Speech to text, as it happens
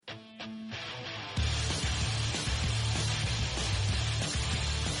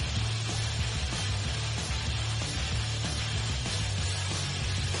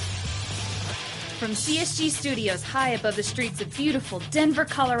From CSG Studios high above the streets of beautiful Denver,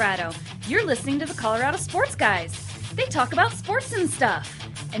 Colorado, you're listening to the Colorado Sports Guys. They talk about sports and stuff.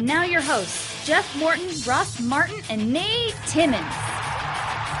 And now your hosts, Jeff Morton, Ross Martin, and Nate Timmons.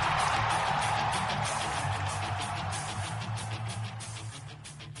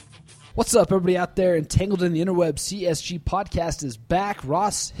 What's up, everybody out there entangled in the interweb? CSG podcast is back.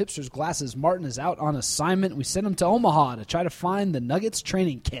 Ross, Hipster's Glasses Martin, is out on assignment. We sent him to Omaha to try to find the Nuggets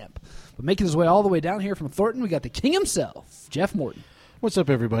training camp. But making his way all the way down here from Thornton, we got the king himself, Jeff Morton. What's up,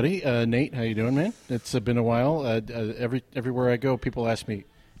 everybody? Nate, how you doing, man? It's been a while. Everywhere I go, people ask me,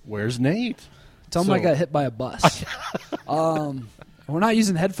 "Where's Nate?" Tell him I got hit by a bus. We're not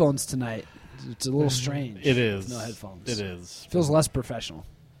using headphones tonight. It's a little strange. It is. No headphones. It is. Feels less professional.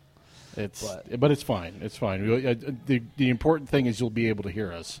 But it's fine. It's fine. The important thing is you'll be able to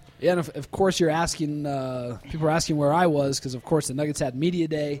hear us. Yeah, and of course you're asking. People are asking where I was because, of course, the Nuggets had media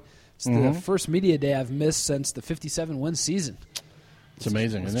day. It's the first media day I've missed since the 57-win season. It's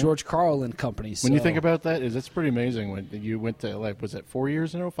amazing, isn't it? George Karl and company. When you think about that, it's pretty amazing. When you went to, was that 4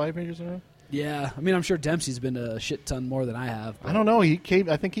 years in a row, 5 years in a row? Yeah, I mean, I'm sure Dempsey's been a shit ton more than I have. I don't know. I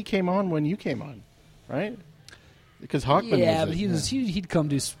think he came on when you came on, right? Because Hawkman. Yeah, but he'd come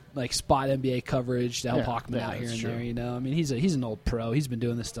do like spot NBA coverage to help Hawkman out here and true. there. You know, I mean, he's an old pro. He's been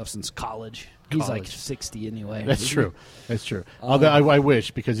doing this stuff since college. He's like 60 anyway. That's true. That's true. I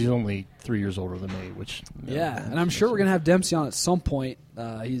wish, because he's only 3 years older than me. Which and I'm sure we're gonna have Dempsey on at some point.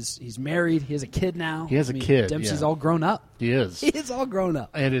 He's married. He has a kid now. He has a kid. Dempsey's all grown up. He is. He is all grown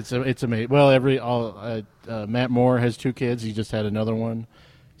up. And it's amazing. Well, Matt Moore has 2 kids. He just had another one.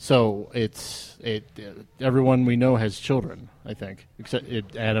 So everyone we know has children, I think, except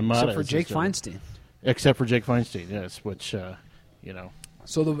Adam Mata. Except for Jake Feinstein. Except for Jake Feinstein, yes, which,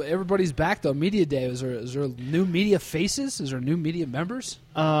 So everybody's back, though. Media Day. Is there new media faces? Is there new media members?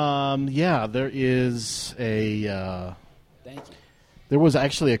 Yeah, there is a... Thank you. There was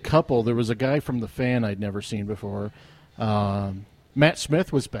actually a couple. There was a guy from The Fan I'd never seen before. Matt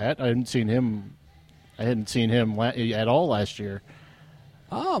Smith was back. I hadn't seen him at all last year.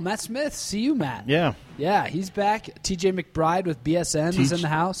 Oh, Matt Smith. See you, Matt. Yeah. Yeah, he's back. TJ McBride with BSN is in the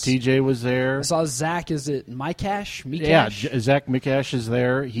house. TJ was there. I saw Zach. Is it Mikash? Yeah, Zach Mikash is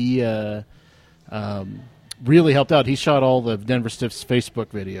there. He really helped out. He shot all the Denver Stiffs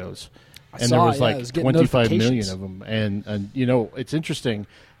Facebook videos. There was 25 million of them. And it's interesting.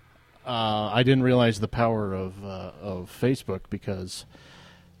 I didn't realize the power of Facebook because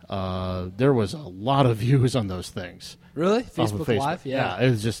there was a lot of views on those things. Really? Facebook Live? Yeah, it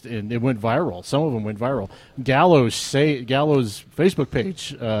was just it went viral. Some of them went viral. Gallo's Facebook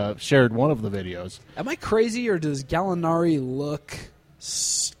page shared one of the videos. Am I crazy, or does Gallinari look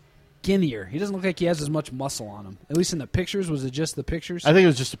skinnier? He doesn't look like he has as much muscle on him. At least in the pictures. Was it just the pictures? I think it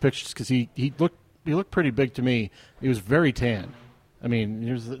was just the pictures because he looked pretty big to me. He was very tan. I mean,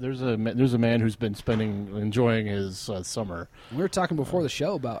 there's a man who's been enjoying his summer. We were talking before the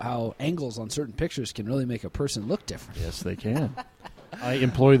show about how angles on certain pictures can really make a person look different. Yes, they can. I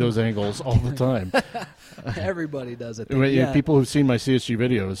employ those angles all the time. Everybody does it. People who've seen my CSG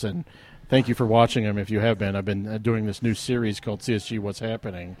videos, and thank you for watching them if you have been. I've been doing this new series called CSG What's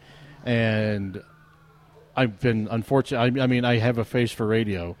Happening, and I've been unfortunate. I mean, I have a face for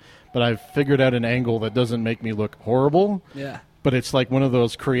radio, but I've figured out an angle that doesn't make me look horrible. Yeah. But it's like one of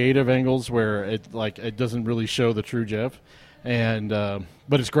those creative angles where it doesn't really show the true Jeff, and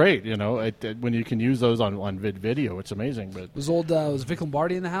but it's great, when you can use those on video, it's amazing. But was Vic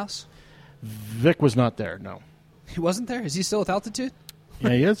Lombardi in the house? Vic was not there. No, he wasn't there. Is he still with Altitude? Yeah,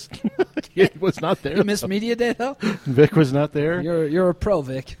 he is. He was not there. You missed Media Day though. Vic was not there. You're a pro,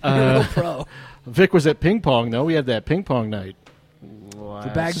 Vic. You're a real pro. Vic was at ping pong though. We had that ping pong night.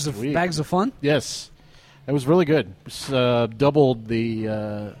 The bags of fun. Yes. It was really good. It was, doubled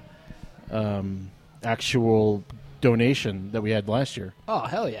the actual donation that we had last year. Oh,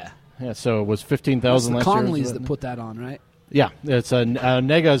 hell yeah. Yeah, so it was $15,000 last year. It's the Conleys that put that on, right? Yeah, it's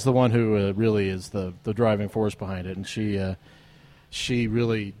Nega is the one who really is the driving force behind it, and she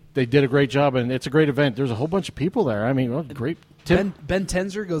really, they did a great job, and it's a great event. There's a whole bunch of people there. I mean, great. Ben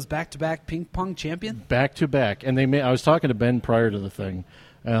Tenzer goes back-to-back ping pong champion? Back-to-back. And I was talking to Ben prior to the thing.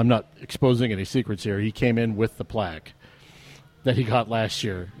 I'm not exposing any secrets here. He came in with the plaque that he got last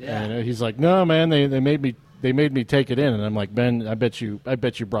year, and he's like, "No, man, they made me take it in." And I'm like, "Ben, I bet you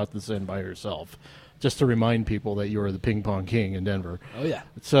brought this in by yourself, just to remind people that you are the ping pong king in Denver." Oh yeah.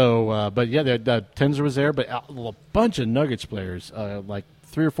 So, but yeah, Tenzer was there, but a bunch of Nuggets players, like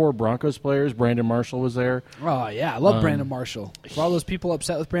 3 or 4 Broncos players. Brandon Marshall was there. Oh yeah, I love Brandon Marshall. For all those people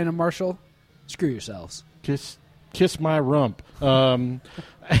upset with Brandon Marshall, screw yourselves. Kiss my rump. And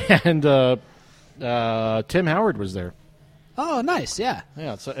Tim Howard was there. Oh, nice. Yeah.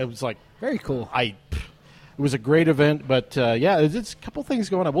 Yeah, so it was like Very cool. It was a great event, but it's a couple things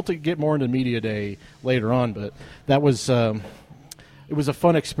going on. We'll get more into Media Day later on, but that was it was a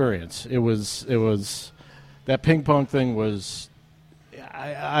fun experience. It was that ping pong thing was.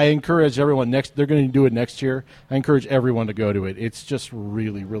 I encourage everyone they're going to do it next year. I encourage everyone to go to it. It's just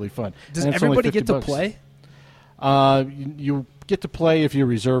really, really fun. Does everybody get to play? You get to play if you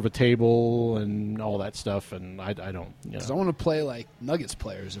reserve a table and all that stuff, and I don't. Because I want to play like Nuggets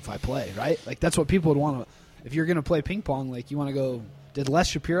players if I play, right? Like that's what people would want to. If you're going to play ping pong, like you want to go. Did Les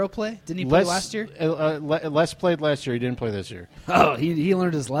Shapiro play? Didn't he play last year? Les played last year. He didn't play this year. Oh, he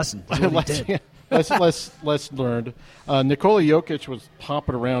learned his lesson. Les learned. Nikola Jokic was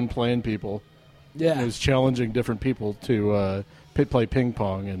hopping around playing people. Yeah, he was challenging different people to play ping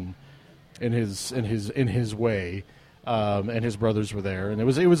pong and in his way. And his brothers were there, and it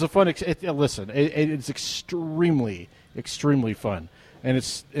was a fun. It's extremely fun, and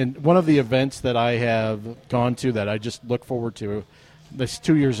it's one of the events that I have gone to that I just look forward to. This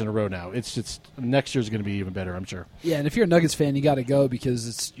 2 years in a row now. It's just next year's going to be even better, I'm sure. Yeah, and if you're a Nuggets fan, you got to go because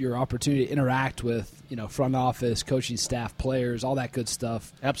it's your opportunity to interact with front office, coaching staff, players, all that good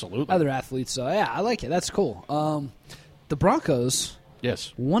stuff. Absolutely, other athletes. So yeah, I like it. That's cool. The Broncos.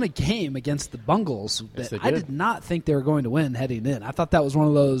 Yes. Won a game against the Bengals that I did not think they were going to win heading in. I thought that was one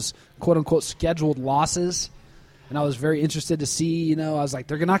of those quote-unquote scheduled losses, and I was very interested to see, I was like,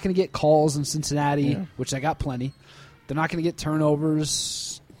 they're not going to get calls in Cincinnati, which they got plenty. They're not going to get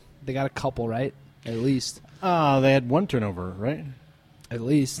turnovers. They got a couple, right? At least. They had one turnover, right? At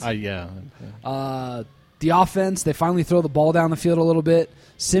least. Yeah. The offense, they finally throw the ball down the field a little bit.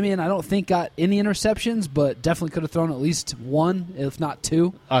 Simeon, I don't think got any interceptions, but definitely could have thrown at least one, if not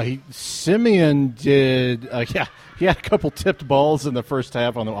two. Simeon did. He had a couple tipped balls in the first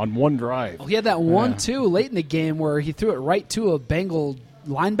half on one drive. Oh, he had that one too late in the game where he threw it right to a Bengal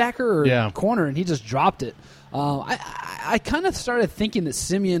linebacker or corner, and he just dropped it. I kind of started thinking that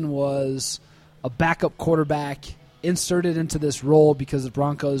Simeon was a backup quarterback inserted into this role because the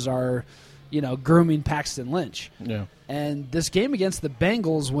Broncos are, grooming Paxton Lynch. Yeah. And this game against the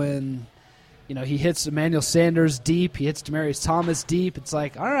Bengals, when he hits Emmanuel Sanders deep, he hits Demaryius Thomas deep, it's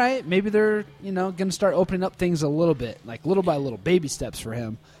like, all right, maybe they're going to start opening up things a little bit, like little by little, baby steps for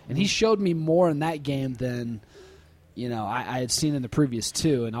him. And he showed me more in that game than I had seen in the previous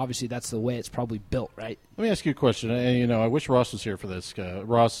two, and obviously that's the way it's probably built, right? Let me ask you a question, and I wish Ross was here for this.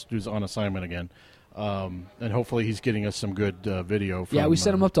 Ross, who's on assignment again, and hopefully he's getting us some good video. Yeah, we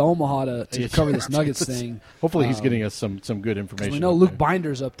sent him up to Omaha to cover this Nuggets thing. Hopefully he's getting us some good information. We know Luke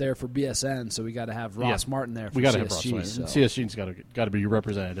Binder's up there for BSN, so we got to have Ross Martin there for CSG. We got to have Ross Martin. So. CSG's got to be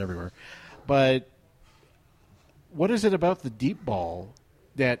represented everywhere. But what is it about the deep ball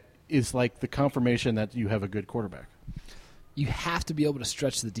that is like the confirmation that you have a good quarterback? You have to be able to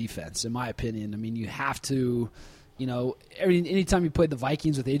stretch the defense, in my opinion. I mean, you have to, anytime you played the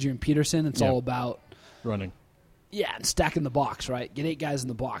Vikings with Adrian Peterson, it's all about running. Yeah, and stacking the box, right? Get 8 guys in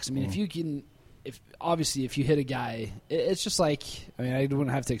the box. I mean, if you hit a guy, it's just like, I don't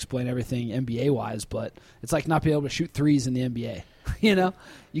have to explain everything NBA-wise, but it's like not being able to shoot threes in the NBA. You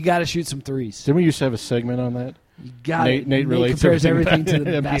got to shoot some threes. Didn't we used to have a segment on that? You got Nate compares everything to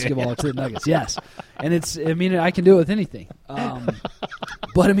the basketball to the Nuggets. Yes, and I can do it with anything.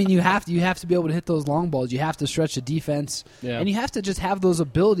 But you have to be able to hit those long balls. You have to stretch the defense, and you have to just have those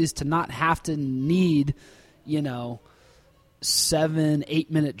abilities to not have to need, 7-8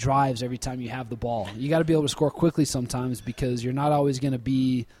 minute drives every time you have the ball. You got to be able to score quickly sometimes because you're not always going to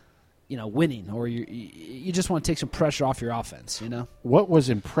be, winning, or you just want to take some pressure off your offense. What was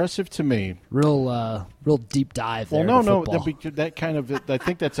impressive to me, real deep dive there. Well, no, that kind of. I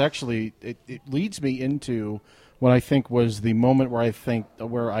think that's actually it leads me into what I think was the moment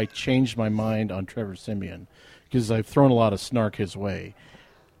where I changed my mind on Trevor Siemian, because I've thrown a lot of snark his way.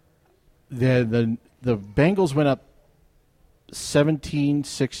 The Bengals went up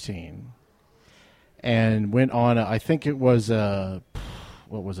 17-16 and went on. I think it was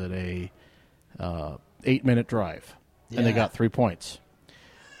what was it, a 8-minute drive, and they got 3 points.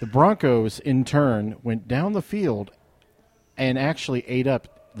 The Broncos, in turn, went down the field and actually ate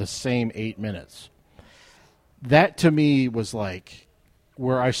up the same 8 minutes. That, to me, was like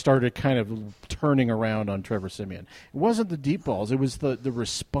where I started kind of turning around on Trevor Siemian. It wasn't the deep balls. It was the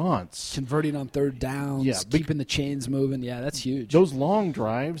response. Converting on third downs, keeping the chains moving. Yeah, that's huge. Those long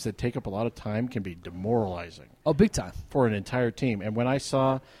drives that take up a lot of time can be demoralizing. Oh, big time. For an entire team. And when I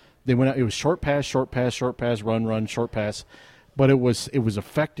saw they went out, it was short pass, run, short pass. But it was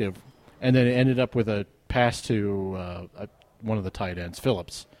effective. And then it ended up with a pass to one of the tight ends,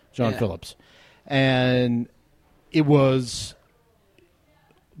 John Phillips. And it was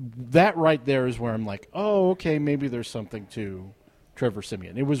that right there is where I'm like, oh, okay, maybe there's something to Trevor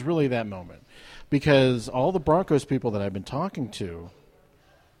Siemian. It was really that moment because all the Broncos people that I've been talking to,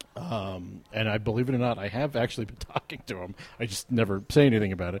 and I believe it or not, I have actually been talking to them. I just never say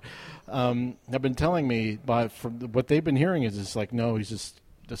anything about it. Have been telling me, from what they've been hearing is it's like, no, he's just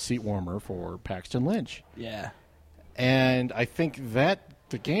a seat warmer for Paxton Lynch. Yeah. And I think that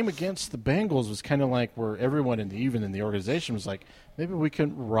the game against the Bengals was kind of like where everyone even in the organization was like, maybe we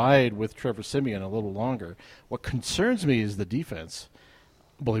can ride with Trevor Siemian a little longer. What concerns me is the defense,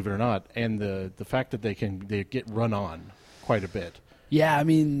 believe it or not, and the fact that they get run on quite a bit. Yeah, I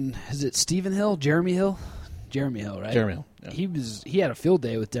mean, is it Stephen Hill, Jeremy Hill? Jeremy Hill, right? Jeremy Hill. Yeah. He had a field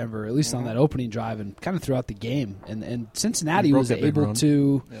day with Denver, at least on that opening drive, and kind of throughout the game. And Cincinnati was able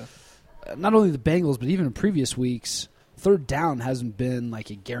to, not only the Bengals, but even in previous weeks, third down hasn't been like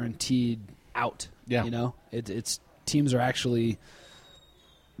a guaranteed out. Yeah. You know, it's teams are actually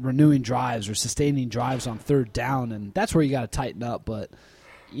renewing drives or sustaining drives on third down, and that's where you got to tighten up. But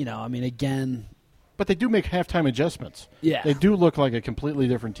I mean, again. But they do make halftime adjustments. Yeah. They do look like a completely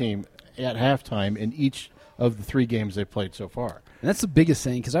different team at halftime in each of the 3 games they've played so far. And that's the biggest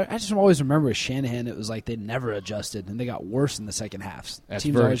thing, because I just always remember with Shanahan, it was like they never adjusted, and they got worse in the second half. That's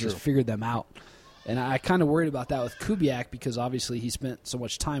Teams very always true. just figured them out. And I kind of worried about that with Kubiak, because obviously he spent so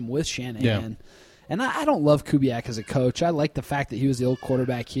much time with Shanahan. Yeah. And I don't love Kubiak as a coach. I like the fact that he was the old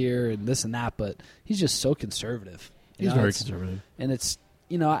quarterback here and this and that, but he's just so conservative. He's very conservative. And it's,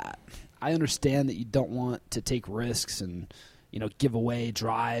 I understand that you don't want to take risks and, give away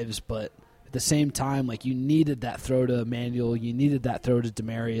drives, but at the same time, like, you needed that throw to Emmanuel, you needed that throw to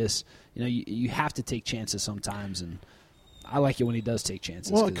Demarius. You have to take chances sometimes, and I like it when he does take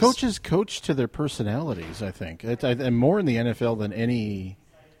chances. Well, coaches coach to their personalities, I think, and more in the NFL than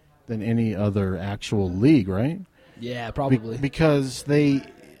any other actual league, right? Yeah, probably. Because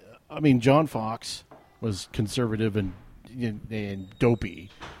John Fox was conservative and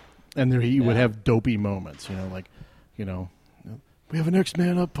dopey. And he would have dopey moments, we have a next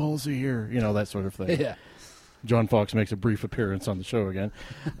man up policy here, that sort of thing. Yeah. John Fox makes a brief appearance on the show again.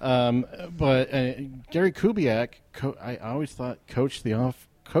 But Gary Kubiak, I always thought coached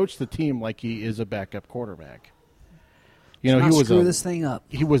the team like he is a backup quarterback. He was screw this thing up.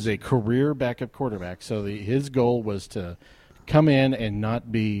 He was a career backup quarterback, so his goal was to come in and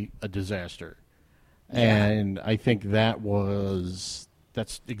not be a disaster. Yeah. And I think that's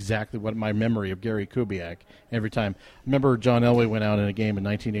exactly what my memory of Gary Kubiak every time. Remember John Elway went out in a game in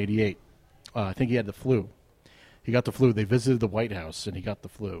 1988. I think he had the flu. He got the flu. They visited the White House, and he got the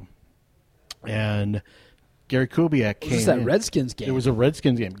flu. And Gary Kubiak came in. Was that Redskins game? It was a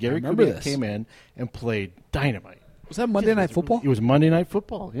Redskins game. Gary Kubiak came in and played dynamite. Was that Monday Night Football? It was Monday Night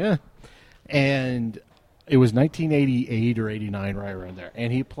Football, yeah. And it was 1988 or 89, right around there.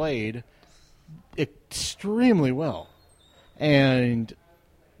 And he played extremely well.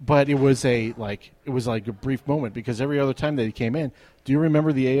 But it was like a brief moment, because every other time that he came in, do you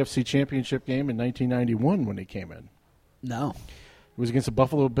remember the AFC Championship game in 1991 when he came in? No. It was against the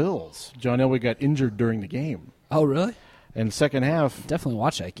Buffalo Bills. John Elway got injured during the game. Oh, really? In the second half, definitely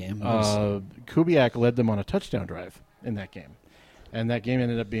watched that game. Kubiak led them on a touchdown drive in that game. And that game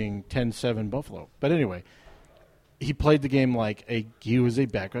ended up being 10-7 Buffalo. But anyway, he played the game like he was a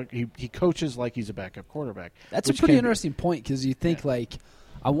backup. He coaches like he's a backup quarterback. That's a pretty interesting point, because you think,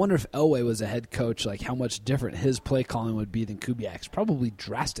 I wonder if Elway was a head coach, how much different his play calling would be than Kubiak's. Probably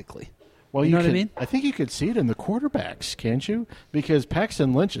drastically. Well, you know what I mean? I think you could see it in the quarterbacks, can't you? Because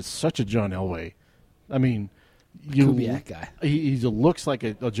Paxton Lynch is such a John Elway. I mean, Kubiak guy. He looks like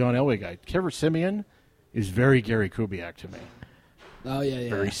a John Elway guy. Trevor Siemian is very Gary Kubiak to me. Oh, yeah.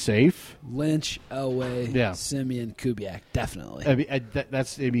 Very safe. Lynch, Elway, Siemian, Kubiak, definitely.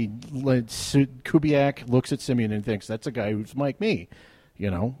 Kubiak looks at Siemian and thinks, that's a guy who's like me.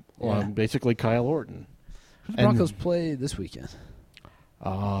 Basically Kyle Orton. Who do Broncos play this weekend?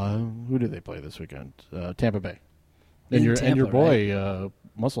 Who do they play this weekend? Tampa Bay. And your boy,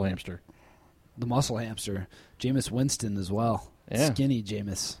 Muscle Hamster. The Muscle Hamster. Jameis Winston as well. Yeah. Skinny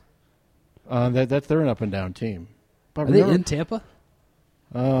Jameis. They're an up and down team. But Are they in Tampa?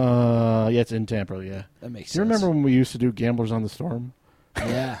 Yeah, it's in Tampa, yeah. That makes sense. Do you remember when we used to do Gamblers on the Storm?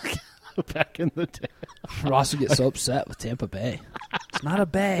 Yeah. Back in the day. Ross would get so upset with Tampa Bay. It's not a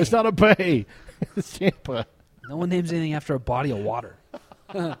bay. It's not a bay. It's Tampa. No one names anything after a body of water.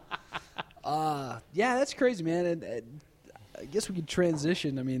 Yeah, that's crazy, man. And I guess we could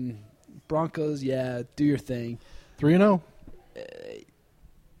transition. I mean, Broncos, do your thing. 3-0.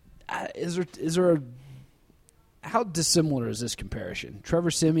 Is there how dissimilar is this comparison?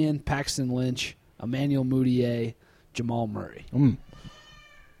 Trevor Siemian, Paxton Lynch, Emmanuel Mudiay, Jamal Murray.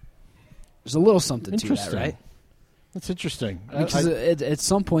 There's a little something to that, right? That's interesting. Because at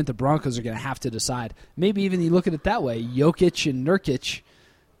some point the Broncos are going to have to decide. Maybe even you look at it that way: Jokic and Nurkic,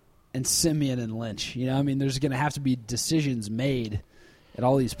 and Simeon and Lynch. You know, I mean, there's going to have to be decisions made at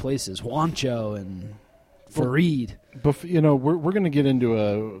all these places. Juancho and Fareed. But you know, we're going to get into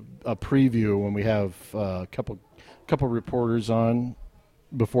a preview when we have a couple reporters on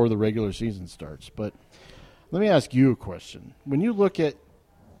before the regular season starts. But let me ask you a question: when you look at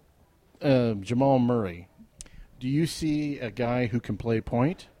Jamal Murray, do you see a guy who can play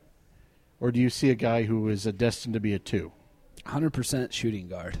point, or do you see a guy who is destined to be a 2? 100% shooting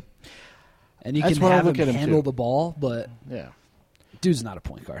guard. And you That's can what I have look him at him handle too. the ball, but Yeah. dude's not a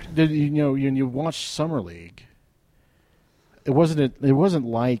point guard. You know, when you watch Summer League, it wasn't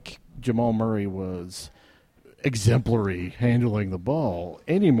like Jamal Murray was exemplary handling the ball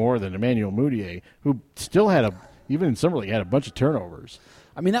any more than Emmanuel Mudiay, who still even in Summer League, had a bunch of turnovers.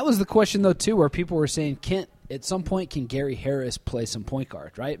 I mean, that was the question, though, too, where people were saying, at some point, can Gary Harris play some point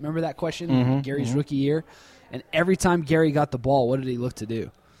guard, right? Remember that question? Gary's rookie year? And every time Gary got the ball, what did he look to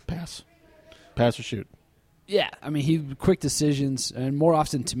do? Pass or shoot. Yeah, I mean, he quick decisions, and more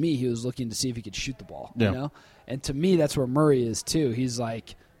often to me, he was looking to see if he could shoot the ball. Yeah. You know, and to me, that's where Murray is too. He's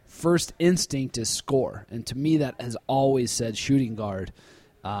like, first instinct is score, and to me, that has always said shooting guard.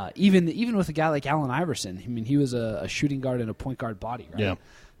 Even with a guy like Allen Iverson, I mean, he was a shooting guard and a point guard body, right? Yeah.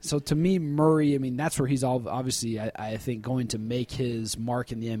 So to me, Murray, I mean, that's where he's obviously, I think, going to make his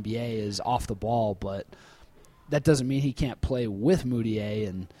mark in the NBA is off the ball, but that doesn't mean he can't play with Mudiay,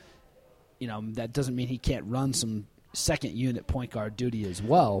 and you know, that doesn't mean he can't run some second unit point guard duty as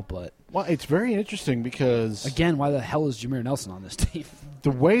well. But Well, it's very interesting because again, why the hell is Jameer Nelson on this team?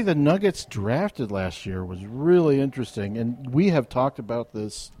 the way the Nuggets drafted last year was really interesting, and we have talked about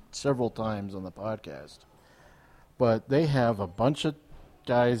this several times on the podcast. But they have a bunch of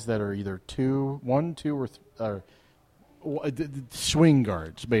guys that are either swing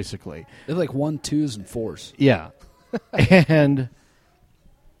guards, basically. They're like 1, 2s, and 4s. Yeah. And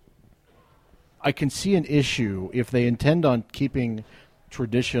I can see an issue if they intend on keeping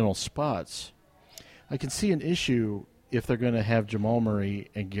traditional spots. I can see an issue if they're going to have Jamal Murray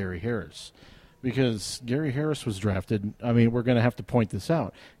and Gary Harris. Because Gary Harris was drafted. I mean, we're going to have to point this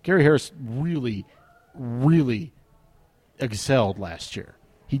out. Gary Harris really, really excelled last year.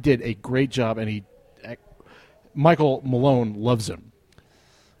 He did a great job, and Michael Malone loves him.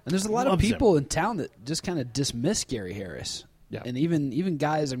 And there's a lot of people in town that just kind of dismiss Gary Harris. Yeah. And even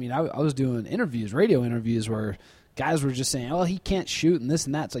guys, I mean, I was doing radio interviews where guys were just saying, oh, he can't shoot and this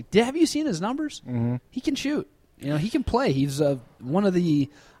and that. It's like, have you seen his numbers? Mm-hmm. He can shoot. You know, he can play. He's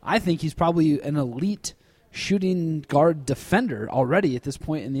I think he's probably an elite shooting guard defender already at this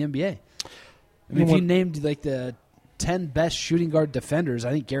point in the NBA. I mean, if you named like the 10 best shooting guard defenders,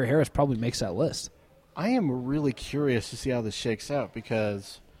 I think Gary Harris probably makes that list. I am really curious to see how this shakes out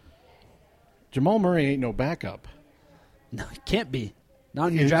because Jamal Murray ain't no backup. No, it can't be. Not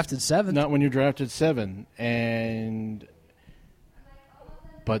when you're drafted 7th. Not when you're drafted 7.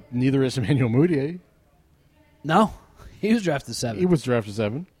 But neither is Emmanuel Mudiay. No, he was drafted 7th. He was drafted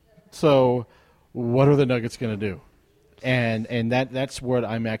 7. So what are the Nuggets going to do? And that's what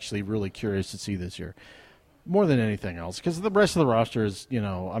I'm actually really curious to see this year. More than anything else. Because the rest of the roster is, you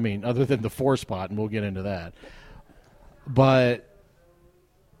know, I mean, other than the 4 spot, and we'll get into that. But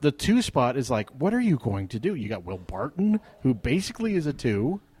the 2 spot is like, what are you going to do? You got Will Barton, who basically is a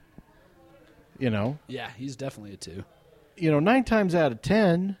 2. You know? Yeah, he's definitely a 2. You know, 9 times out of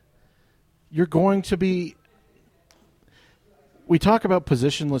 10, you're going to be... We talk about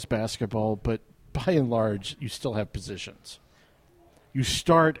positionless basketball, but by and large, you still have positions. You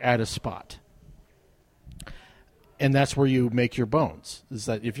start at a spot. And that's where you make your bones. Is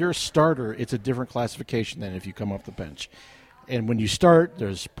that if you're a starter, it's a different classification than if you come off the bench. And when you start,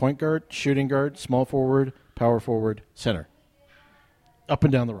 there's point guard, shooting guard, small forward, power forward, center. Up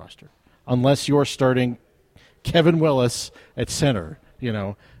and down the roster. Unless you're starting Kevin Willis at center, you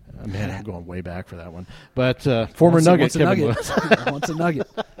know. Man, I'm going way back for that one. But former Nugget Kevin Willis. Once a Nugget.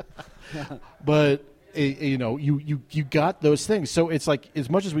 But, you know, you got those things. So it's like, as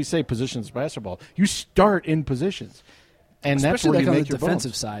much as we say positions basketball, you start in positions. And especially that's where like you on make the your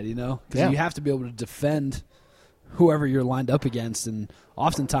defensive bones. side, you know, because Yeah. you have to be able to defend whoever you're lined up against. And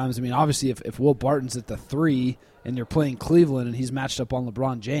oftentimes, I mean, obviously, if Will Barton's at the 3 and you're playing Cleveland and he's matched up on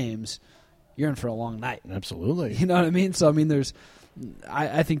LeBron James, you're in for a long night. Absolutely. You know what I mean? So, I mean,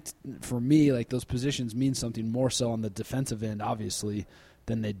 I think for me, like, those positions mean something more so on the defensive end, obviously,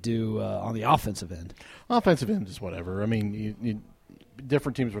 than they do on the offensive end. Offensive end is whatever. I mean,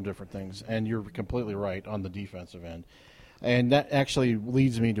 different teams are different things, and you're completely right on the defensive end. And that actually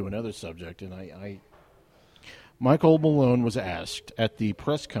leads me to another subject. And Michael Malone was asked at the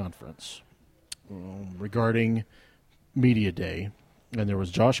press conference regarding Media Day, and there was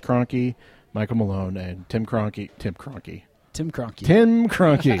Josh Kroenke, Michael Malone, and Tim Kroenke. Tim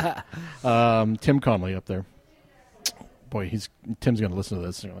Conley up there. Boy, Tim's going to listen to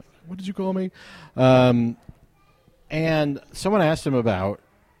this. Like, what did you call me? And someone asked him about,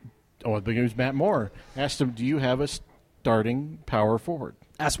 I think it was Matt Moore, asked him, do you have a starting power forward?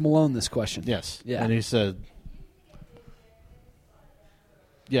 Ask Malone this question. Yes. Yeah. And he said,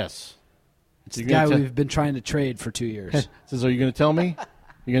 yes. It's the guy we've been trying to trade for 2 years. Says, are you going to tell me?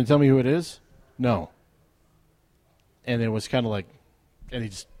 You going to tell me who it is? No. And it was kind of like, and he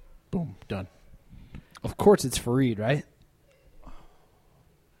just, boom, done. Of course it's Fareed, right? It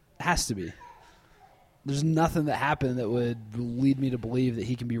has to be. There's nothing that happened that would lead me to believe that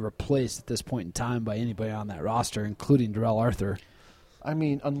he can be replaced at this point in time by anybody on that roster, including Darrell Arthur. I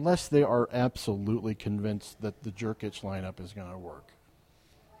mean, unless they are absolutely convinced that the Jerkic lineup is going to work.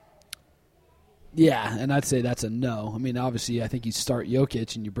 Yeah, and I'd say that's a no. I mean, obviously, I think you start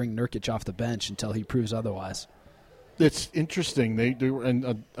Jokic and you bring Nurkic off the bench until he proves otherwise. It's interesting.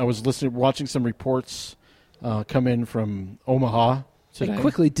 I was watching some reports come in from Omaha today. Hey,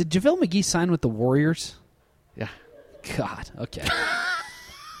 quickly, did JaVale McGee sign with the Warriors? Yeah. God, okay.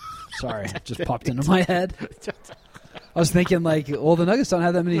 Sorry, it just popped into my head. I was thinking, the Nuggets don't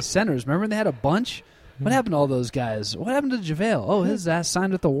have that many centers. Remember they had a bunch? What happened to all those guys? What happened to JaVale? Oh, his ass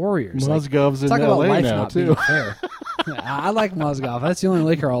signed with the Warriors. Mozgov's in talk LA about life now, not too. Being fair. I like Mozgov. That's the only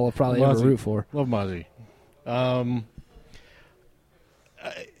Laker I'll probably ever root for. Love Mozzie.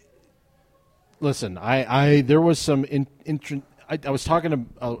 Listen, there was some I was talking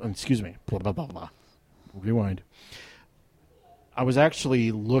to excuse me, blah blah blah blah. Rewind. I was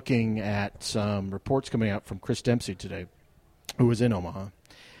actually looking at some reports coming out from Chris Dempsey today, who was in Omaha,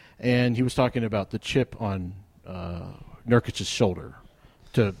 and he was talking about the chip on Nurkic's shoulder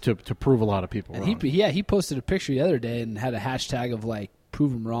to prove a lot of people wrong. He posted a picture the other day and had a hashtag of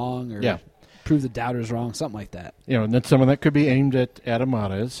prove him wrong or prove the doubters wrong, something like that. And then some of that could be aimed at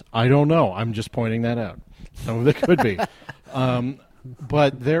Amadeus. I don't know. I'm just pointing that out. Some of it could be.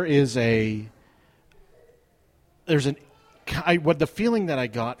 But the feeling that I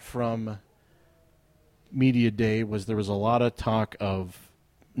got from Media Day was there was a lot of talk of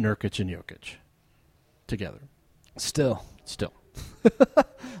Nurkic and Jokic together. Still.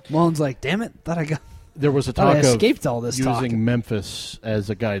 Malone's like, damn it, thought I got. There was a talk of escaped all this using talk. Memphis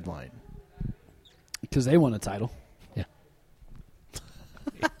as a guideline. Because they won a title. Yeah.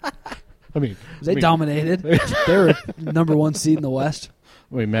 They dominated. They were number one seed in the West.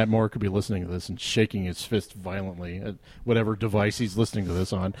 Matt Moore could be listening to this and shaking his fist violently at whatever device he's listening to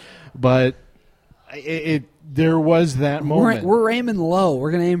this on. But there was that moment. We're aiming low.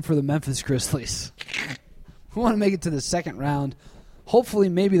 We're going to aim for the Memphis Grizzlies. We want to make it to the second round. Hopefully,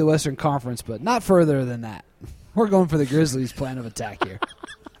 maybe the Western Conference, but not further than that. We're going for the Grizzlies' plan of attack here.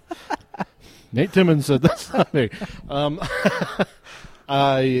 Nate Timmons said that's not me.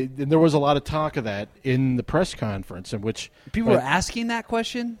 There was a lot of talk of that in the press conference, in which people were asking that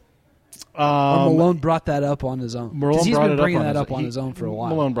question. Or Malone brought that up on his own. Because he's been bringing that up on his own for a while.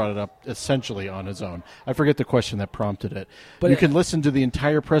 Malone brought it up essentially on his own. I forget the question that prompted it. But you can listen to the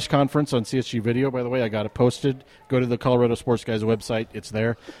entire press conference on CSG video, by the way. I got it posted. Go to the Colorado Sports Guys website. It's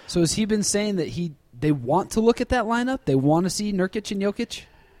there. So has he been saying that they want to look at that lineup? They want to see Nurkic and Jokic?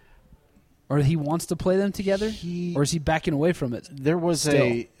 Or he wants to play them together? Or is he backing away from it? There was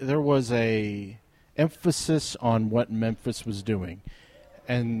a emphasis on what Memphis was doing.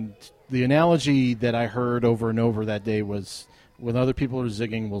 And the analogy that I heard over and over that day was, when other people are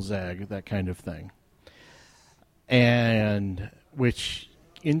zigging, we'll zag, that kind of thing. And which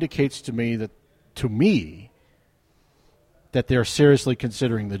indicates to me that they're seriously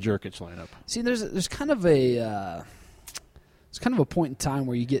considering the Jerkic lineup. See, there's kind of a point in time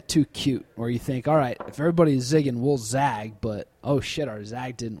where you get too cute, where you think, all right, if everybody's zigging, we'll zag, but oh shit, our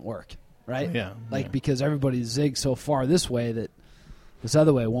zag didn't work, right? Yeah. Because everybody's zigged so far this way that this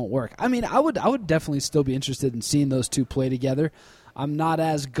other way won't work. I mean, I would definitely still be interested in seeing those two play together. I'm not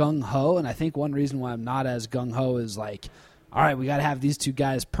as gung-ho, and I think one reason why I'm not as gung-ho is all right, we got to have these two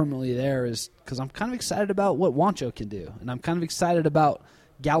guys permanently there is because I'm kind of excited about what Juancho can do, and I'm kind of excited about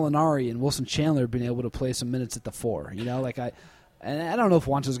Gallinari and Wilson Chandler being able to play some minutes at the 4. I don't know if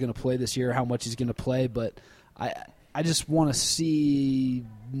Juancho's going to play this year, how much he's going to play, but I just want to see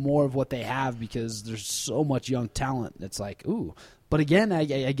more of what they have because there's so much young talent. It's like, ooh. But again,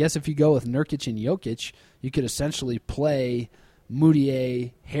 I guess if you go with Nurkic and Jokic, you could essentially play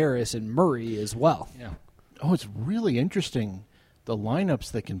Moutier, Harris, and Murray as well. Yeah. Oh, it's really interesting, the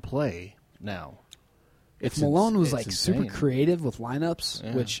lineups they can play now. If Malone was like insane. super creative with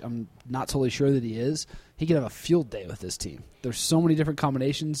lineups, which I'm not totally sure that he is, he could have a field day with this team. There's so many different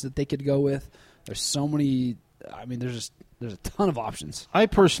combinations that they could go with. There's so many. I mean, there's a ton of options. I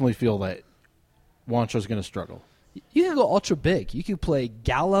personally feel that Juancho's going to struggle. You can go ultra big. You could play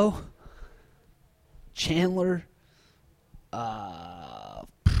Gallo, Chandler, Juancho,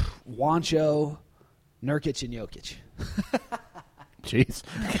 Nurkic, and Jokic. Jeez.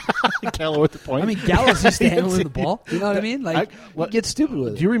 Gallo at the point. I mean, Gallo's used to handling the ball. You know what I mean? Like, you get stupid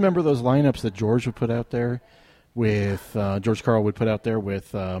with it. Do you remember those lineups that George would put out there with George Karl would put out there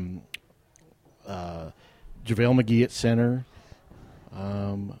with JaVale McGee at center,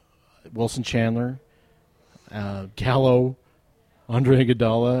 Wilson Chandler, Gallo, Andre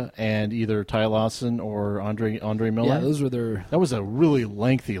Iguodala, and either Ty Lawson or Andre Miller? Yeah, those were their... That was a really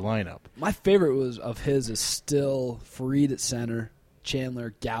lengthy lineup. My favorite of his is still Fareed at center,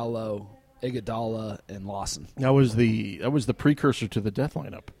 Chandler, Gallo, Iguodala, and Lawson. That was the precursor to the death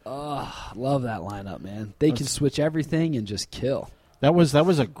lineup. Love that lineup, man. They can switch everything and just kill. That was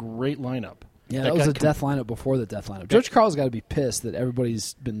a great lineup. Yeah, that was a death lineup before the death lineup. George Karl's got to be pissed that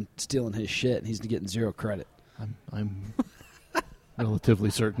everybody's been stealing his shit and he's getting zero credit. I'm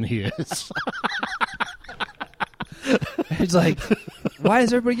relatively certain he is. He's like, why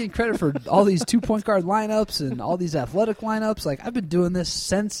is everybody getting credit for all these 2-point guard lineups and all these athletic lineups? Like, I've been doing this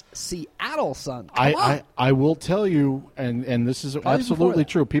since Seattle, son. Come on. I will tell you, and this is Probably absolutely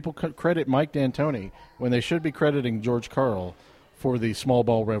true. People credit Mike D'Antoni when they should be crediting George Karl for the small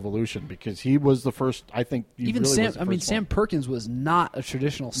ball revolution because he was the first. I think even really Sam. was the first Sam Perkins was not a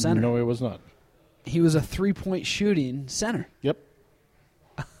traditional center. No, he was not. He was a 3-point shooting center. Yep.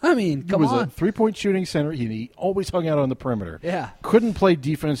 I mean, come on. He was a 3-point shooting center. He always hung out on the perimeter. Yeah. Couldn't play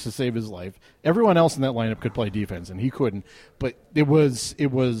defense to save his life. Everyone else in that lineup could play defense, and he couldn't. But it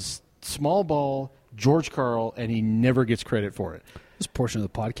was small ball, George Karl, and he never gets credit for it. This portion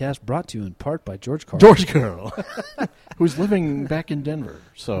of the podcast brought to you in part by George Karl. George Karl, who's living back in Denver.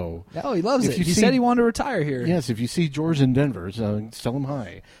 So oh, he loves it. He said he wanted to retire here. Yes, if you see George in Denver, tell him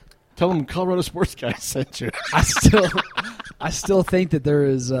hi. Tell him Colorado Sports Guy sent you. I still think that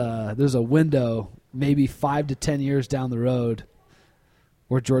there's a window, maybe 5 to 10 years down the road,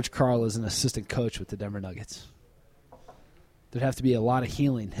 where George Karl is an assistant coach with the Denver Nuggets. There'd have to be a lot of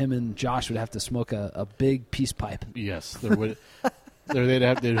healing. Him and Josh would have to smoke a big peace pipe. Yes, there would. There'd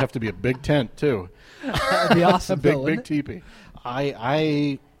have to be a big tent too. That'd be awesome. big teepee.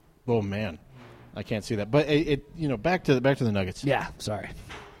 Oh man, I can't see that. But back to the Nuggets. Yeah, sorry.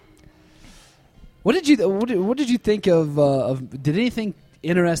 What did you think of? Did anything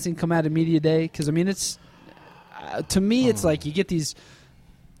interesting come out of media day? Because I mean, it's to me, it's like you get these.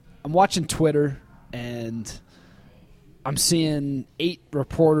 I'm watching Twitter and I'm seeing 8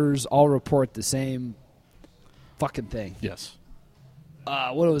 reporters all report the same fucking thing. Yes.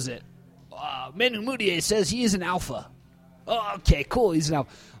 What was it? Manu Moutier says he is an alpha. Oh, okay, cool. He's an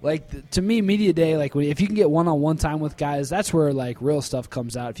alpha. Like to me, media day. Like if you can get one-on-one time with guys, that's where like real stuff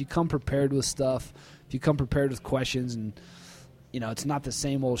comes out. If you come prepared with stuff, if you come prepared with questions, and it's not the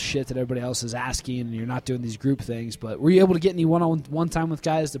same old shit that everybody else is asking, and you're not doing these group things. But were you able to get any one-on-one time with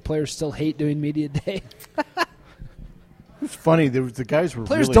guys? The players still hate doing media day. It's funny. The guys were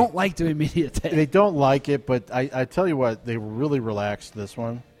players really, don't like doing media day. They don't like it, but I tell you what, they were really relaxed this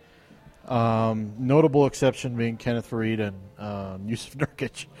one. Notable exception being Kenneth Fareed and Yusuf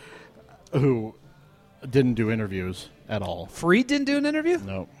Nurkic, who didn't do interviews at all. Fareed didn't do an interview?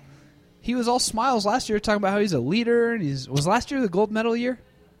 No. He was all smiles last year, talking about how he's a leader. And was last year the gold medal year?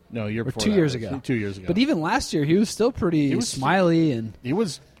 No, year before 2 years ago. 2 years ago. But even last year, he was still pretty smiley. And he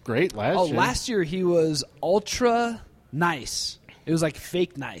was great last year. Last year he was ultra nice. It was like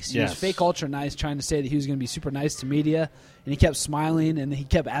fake nice. He was fake ultra nice, trying to say that he was going to be super nice to media. And he kept smiling, and he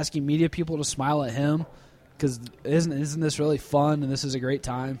kept asking media people to smile at him because isn't this really fun, and this is a great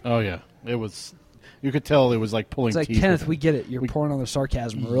time? Oh, yeah. It was. You could tell it was like pulling teeth. It's like, Kenneth, we get it. You're pouring on the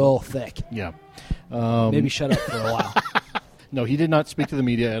sarcasm real thick. Yeah. Maybe shut up for a while. No, he did not speak to the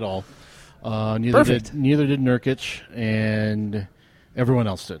media at all. Neither did Nurkic, and everyone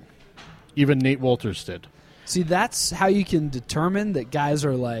else did. Even Nate Wolters did. See, that's how you can determine that guys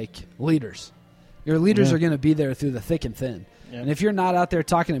are like leaders. Your leaders are going to be there through the thick and thin. Yeah. And if you're not out there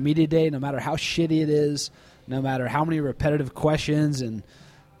talking at media day, no matter how shitty it is, no matter how many repetitive questions, and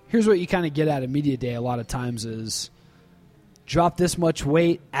here's what you kind of get out of media day a lot of times is dropped this much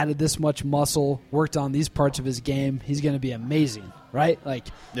weight, added this much muscle, worked on these parts of his game. He's going to be amazing, right? Like,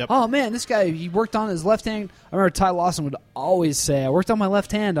 oh, man, this guy, he worked on his left hand. I remember Ty Lawson would always say, I worked on my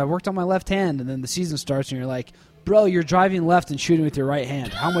left hand. And then the season starts, and you're like, bro, you're driving left and shooting with your right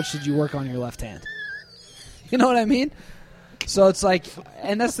hand. How much did you work on your left hand? You know what I mean? So it's like,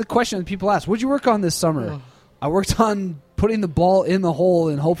 and that's the question that people ask. What'd you work on this summer? I worked on putting the ball in the hole,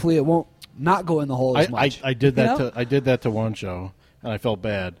 and hopefully it won't not go in the hole as much. I did that to Wancho, and I felt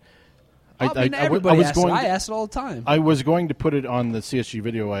bad. Everybody asks it. I ask it all the time. I was going to put it on the CSG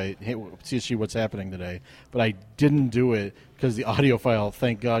video, CSG What's Happening Today, but I didn't do it because the audio file,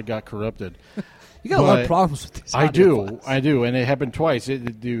 thank God, got corrupted. You got a lot of problems with this. I do, and it happened twice. I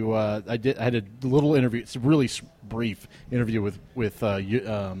had a little interview. It's a really brief interview with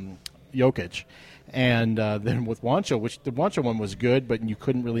Jokic, and then with Wancho, which the Wancho one was good, but you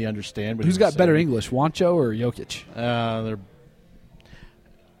couldn't really understand. What Who's got better English, Wancho or Jokic? They're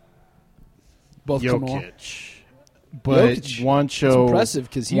both Jokic, but Jokic, Wancho impressive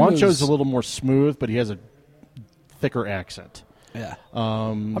because Wancho's a little more smooth, but he has a thicker accent. Yeah.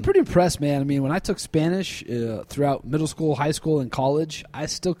 I'm pretty impressed, man. I mean, when I took Spanish throughout middle school, high school, and college, I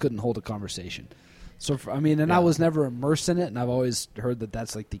still couldn't hold a conversation. So, I was never immersed in it, and I've always heard that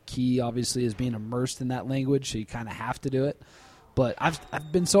that's like the key, obviously, is being immersed in that language, so you kind of have to do it. But I've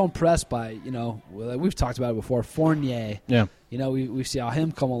been so impressed by, we've talked about it before, Fournier. Yeah. We see how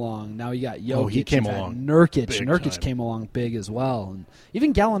him come along. Now you got Jokic. He came along. Nurkic came along big as well. And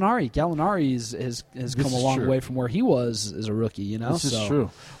even Gallinari. Gallinari has come a long way from where he was as a rookie, This is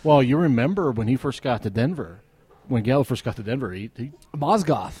true. Well, you remember when he first got to Denver. When Gallo first got to Denver, he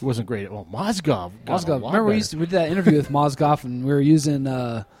Mozgov wasn't great. Well, Mozgov. Remember we did that interview with Mozgov, and we were using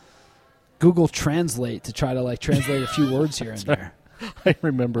Google Translate to try to translate a few words here and there. I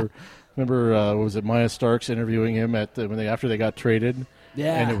remember, was it Maya Starks interviewing him after they got traded?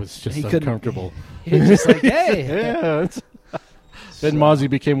 Yeah, and it was just uncomfortable. He was just like, "Hey." Yeah. Then Mozzie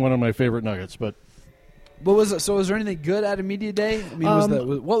became one of my favorite Nuggets, but. What was it? So, was there anything good at a media day? I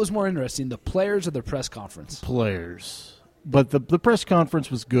mean, what was more interesting, the players or the press conference? Players, but the press conference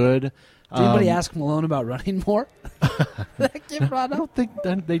was good. Did anybody ask Malone about running more? I don't think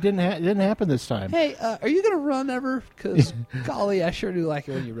it didn't happen this time. Hey, are you going to run ever? Because golly, I sure do like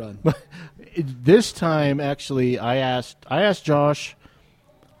it when you run. But this time, actually, I asked Josh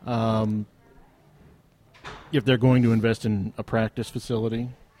if they're going to invest in a practice facility.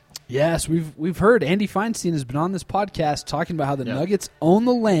 Yes, we've heard Andy Feinstein has been on this podcast talking about how the Nuggets own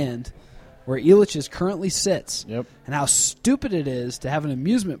the land where Ilitch currently sits, and how stupid it is to have an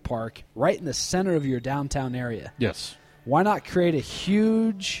amusement park right in the center of your downtown area. Yes. Why not create a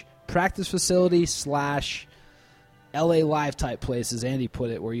huge practice facility / LA Live type place, as Andy put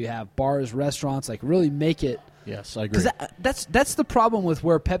it, where you have bars, restaurants, really make it. Yes, I agree. That's the problem with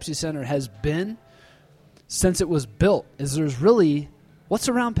where Pepsi Center has been since it was built, is there's really... What's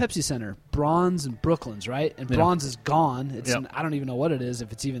around Pepsi Center? Bronze and Brooklyn's, right? And Bronze is gone. I don't even know what it is.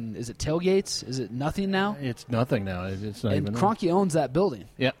 If it's even, is it tailgates? Is it nothing now? It's nothing now. It's not even. And Kroenke owns that building.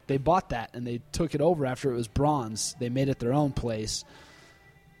 Yeah, they bought that and they took it over after it was Bronze. They made it their own place.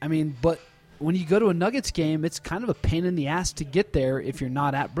 I mean, but when you go to a Nuggets game, it's kind of a pain in the ass to get there if you're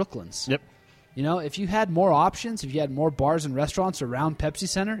not at Brooklyn's. Yep. If you had more options, if you had more bars and restaurants around Pepsi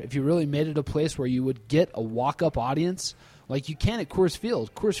Center, if you really made it a place where you would get a walk-up audience. Like you can at Coors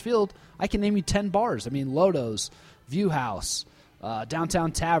Field. Coors Field, I can name you 10 bars. I mean, Lodo's, View House,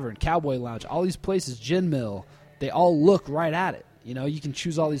 Downtown Tavern, Cowboy Lounge, all these places, Gin Mill, they all look right at it. You can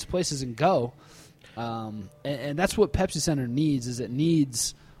choose all these places and go. And that's what Pepsi Center needs, is it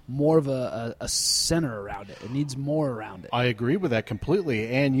needs more of a center around it. It needs more around it. I agree with that completely.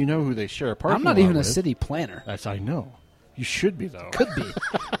 And you know who they share a parking lot I'm not even with. A city planner. I know. You should be, though. Could be.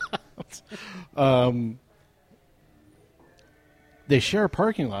 They share a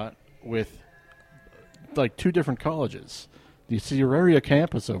parking lot with, 2 different colleges. You see your area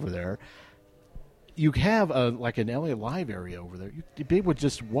campus over there. You have an LA Live area over there. You'd be able to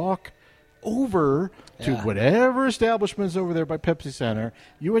just walk over to whatever establishment is over there by Pepsi Center.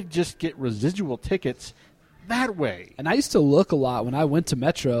 You would just get residual tickets that way. And I used to look a lot. When I went to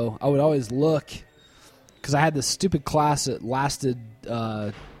Metro, I would always look, because I had this stupid class that lasted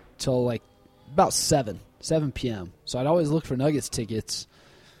till about 7 p.m. So I'd always look for Nuggets tickets,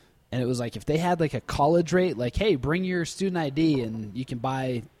 and it was if they had a college rate, hey, bring your student ID and you can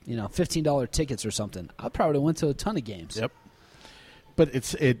buy $15 tickets or something, I probably went to a ton of games. Yep. But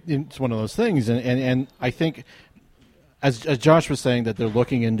it's one of those things, and I think as Josh was saying that they're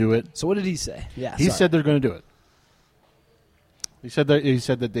looking into it. So what did he say? Yeah, he said they're going to do it. He said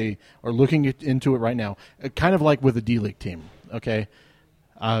that they are looking into it right now, kind of like with the D-League team. Okay.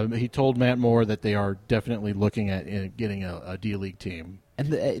 He told Matt Moore that they are definitely looking at getting a D-League team.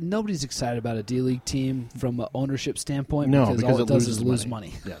 And nobody's excited about a D-League team from an ownership standpoint because all it does is lose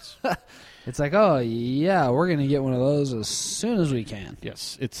money. Yes. It's like, oh, yeah, we're going to get one of those as soon as we can.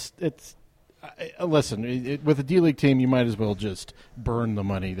 Yes. Listen, with a D-League team, you might as well just burn the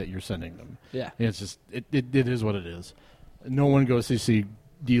money that you're sending them. Yeah. It's just, it is what it is. No one goes to see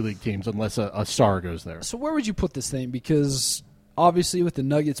D-League teams unless a star goes there. So where would you put this thing? Because obviously with the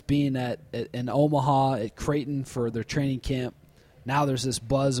Nuggets being in Omaha, at Creighton for their training camp, now there's this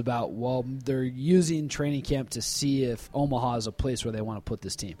buzz about, well, they're using training camp to see if Omaha is a place where they want to put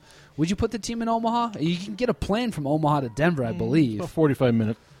this team. Would you put the team in Omaha? You can get a plane from Omaha to Denver, I believe. About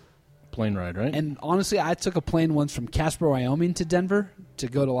 45-minute plane ride, right? And honestly, I took a plane once from Casper, Wyoming to Denver to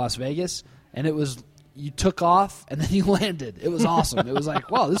go to Las Vegas, and it was you took off and then you landed. It was awesome. It was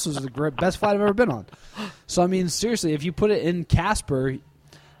like, wow, this was the best flight I've ever been on. So, I mean, seriously, if you put it in Casper,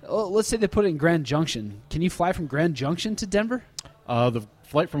 let's say they put it in Grand Junction. Can you fly from Grand Junction to Denver? The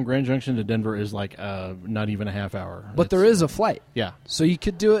flight from Grand Junction to Denver is like not even a half hour. But there is a flight. Yeah. So you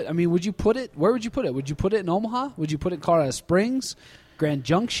could do it. I mean, would you put it? Where would you put it? Would you put it in Omaha? Would you put it in Colorado Springs? Grand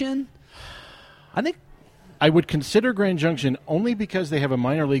Junction? I think I would consider Grand Junction only because they have a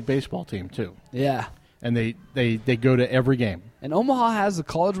minor league baseball team too. Yeah. And they go to every game. And Omaha has the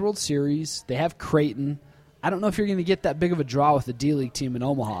College World Series. They have Creighton. I don't know if you're going to get that big of a draw with the D-League team in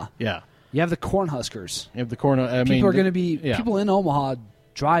Omaha. Yeah. You have the Cornhuskers. You have the Corn. People in Omaha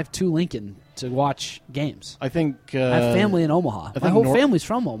drive to Lincoln to watch games. I think I have family in Omaha. My whole family's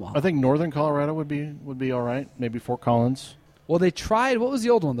from Omaha. I think Northern Colorado would be all right. Maybe Fort Collins. Well, they tried. What was the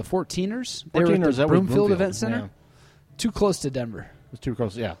old one? The 14ers. They were at the that Broomfield Event Center. Yeah. Too close to Denver. It was too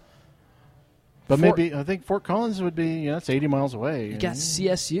close. Yeah. But maybe I think Fort Collins would be. That's 80 miles away. You got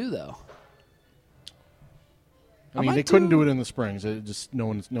CSU though. I mean, they couldn't do it in the Springs. It just no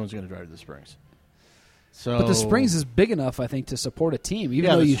one's going to drive to the Springs. So, but the Springs is big enough, I think, to support a team,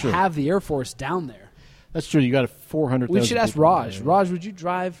 even though you have the Air Force down there. That's true. You got 400,000. We should ask Raj. Raj, would you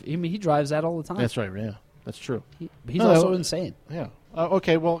drive? I mean, he drives that all the time. That's right. Yeah, that's true. He's also insane. Yeah.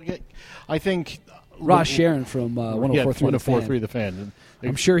 Okay. Well, I think Raj Sharon from 104.3 The Fan.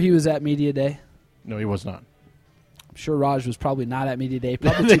 I'm sure he was at Media Day. No, he was not. I'm sure Raj was probably not at Media Day,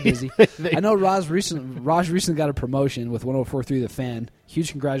 probably too busy. I know Raj recently got a promotion with 104.3 The Fan.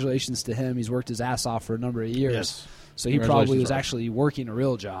 Huge congratulations to him. He's worked his ass off for a number of years. Yes. So he probably was actually working a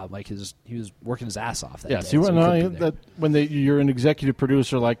real job. Like he was working his ass off that day. So when you're an executive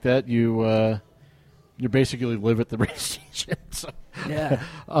producer like that, you basically live at the radio station. So. Yeah.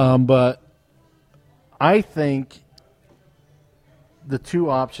 But I think the two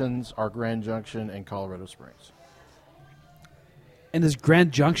options are Grand Junction and Colorado Springs. And is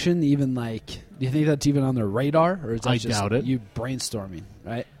Grand Junction even do you think that's even on their radar? Or is that just doubt it. You brainstorming,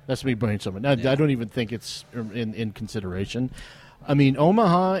 right? That's me brainstorming. I don't even think it's in consideration. I mean,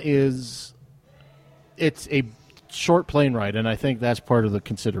 Omaha it's a short plane ride, and I think that's part of the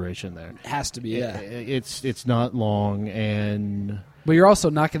consideration there. It has to be, yeah. It's not long, but you're also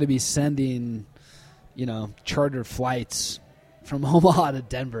not going to be sending, charter flights from Omaha to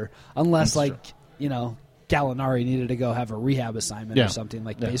Denver unless Gallinari needed to go have a rehab assignment or something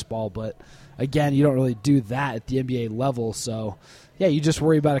like baseball. But, again, you don't really do that at the NBA level. So, yeah, you just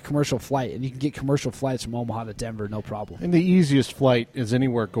worry about a commercial flight. And you can get commercial flights from Omaha to Denver, no problem. And the easiest flight is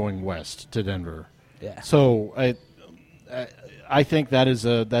anywhere going west to Denver. Yeah. So I think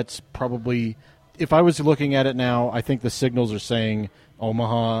that's probably – if I was looking at it now, I think the signals are saying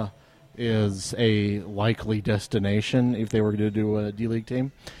Omaha is a likely destination if they were to do a D-League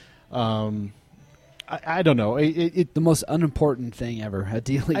team. I don't know. The most unimportant thing ever, a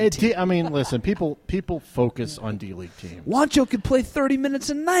D-League team. I mean, listen, people focus on D-League teams. Wancho could play 30 minutes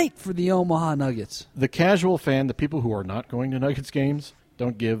a night for the Omaha Nuggets. The casual fan, the people who are not going to Nuggets games,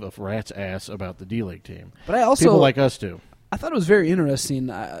 don't give a rat's ass about the D-League team. But I also people like us do. I thought it was very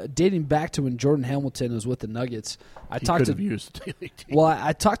interesting, dating back to when Jordan Hamilton was with the Nuggets. He could have used the D-League team. Well,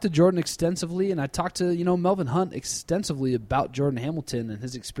 I talked to Jordan extensively, and I talked to Melvin Hunt extensively about Jordan Hamilton and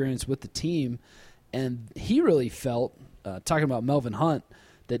his experience with the team. And he really felt, talking about Melvin Hunt,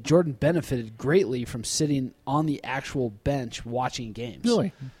 that Jordan benefited greatly from sitting on the actual bench watching games.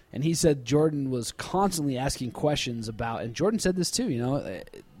 Really? And he said Jordan was constantly asking questions about, and Jordan said this too,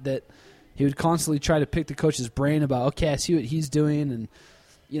 that he would constantly try to pick the coach's brain about, okay, I see what he's doing. And,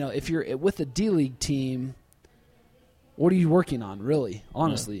 if you're with a D-League team, what are you working on, really,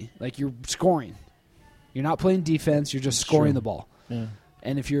 honestly? Yeah. Like, you're scoring. You're not playing defense. You're just scoring the ball. Yeah.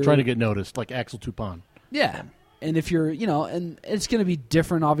 And if you're trying to get noticed, like Axel Toupon. Yeah. And if you're, and it's going to be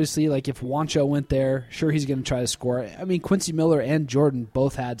different, obviously. Like if Wancho went there, sure, he's going to try to score. I mean, Quincy Miller and Jordan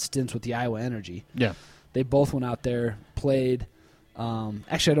both had stints with the Iowa Energy. Yeah. They both went out there, played.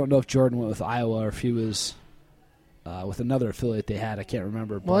 Actually, I don't know if Jordan went with Iowa or if he was with another affiliate they had. I can't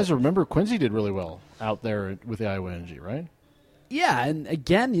remember. Well, as I remember, Quincy did really well out there with the Iowa Energy, right? Yeah, and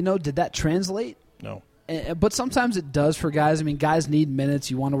again, did that translate? No. But sometimes it does for guys. I mean, guys need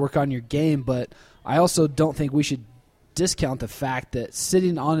minutes. You want to work on your game, but I also don't think we should discount the fact that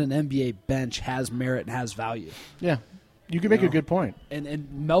sitting on an NBA bench has merit and has value. Yeah, you can make a good point.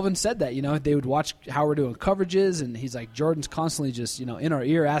 And Melvin said that, they would watch how we're doing coverages, and he's like, Jordan's constantly just, in our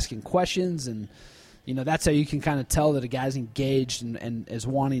ear asking questions, and, that's how you can kind of tell that a guy's engaged and is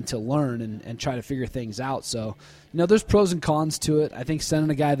wanting to learn and try to figure things out. So, there's pros and cons to it. I think sending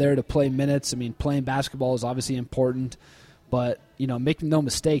a guy there to play minutes, I mean, playing basketball is obviously important, but, make no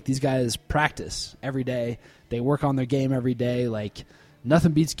mistake, these guys practice every day. They work on their game every day. Like,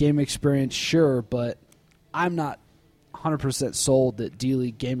 nothing beats game experience, sure, but I'm not 100% sold that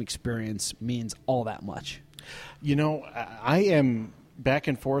D-League game experience means all that much. I am back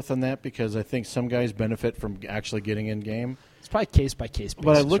and forth on that because I think some guys benefit from actually getting in game. It's probably case-by-case basis.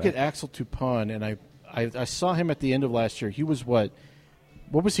 But I look right? at Axel Toupon, and I saw him at the end of last year. He was what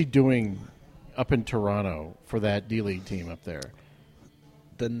was he doing up in Toronto for that D-League team up there?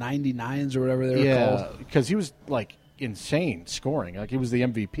 The 99s or whatever they were called. Yeah, because he was, like, insane scoring. Like, he was the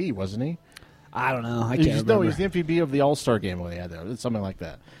MVP, wasn't he? I don't know. I can't remember. No, he was the MVP of the All-Star game when they had there. Something like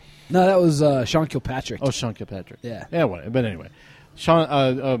that. No, that was Sean Kilpatrick. Oh, Sean Kilpatrick. Yeah. Yeah, but anyway.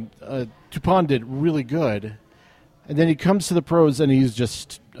 Sean Toupon did really good, and then he comes to the pros, and he's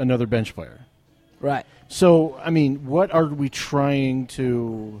just another bench player. Right. So, I mean, what are we trying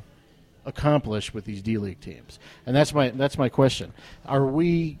to accomplish with these D-League teams? And that's my question. Are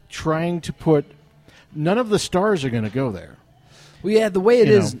we trying to put – none of the stars are going to go there. Well, yeah, the way it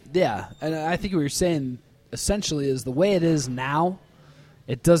is, yeah. And I think what you're saying essentially is the way it is now,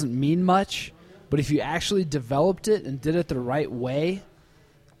 it doesn't mean much. But if you actually developed it and did it the right way,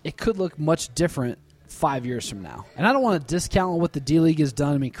 it could look much different 5 years from now. And I don't want to discount what the D-League has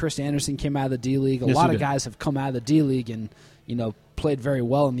done. I mean, Chris Anderson came out of the D-League. A lot of guys have come out of the D-League and, played very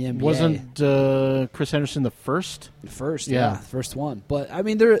well in the NBA. Wasn't Chris Anderson the first? The first, yeah, the first one. But, I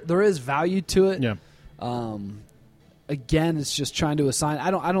mean, there is value to it. Yeah. Again, it's just trying to assign. I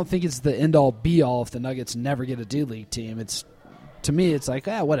don't think it's the end-all, be-all if the Nuggets never get a D-League team. To me, it's like,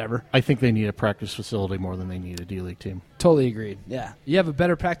 whatever. I think they need a practice facility more than they need a D-League team. Totally agreed, yeah. You have a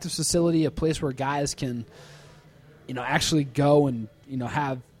better practice facility, a place where guys can, actually go and,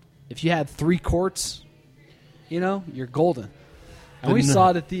 have – if you had 3 courts, you're golden. And we saw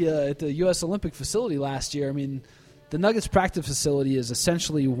it at the U.S. Olympic facility last year. I mean, the Nuggets practice facility is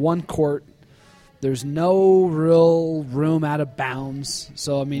essentially 1 court. There's no real room out of bounds.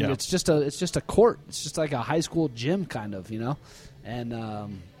 So, I mean, it's just a court. It's just like a high school gym kind of,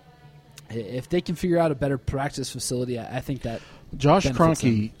 And if they can figure out a better practice facility, I think that Josh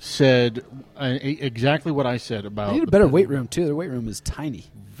Kroenke said exactly what I said about. They need a better weight room too. Their weight room is tiny,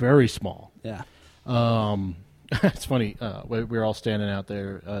 very small. Yeah. It's funny. We were all standing out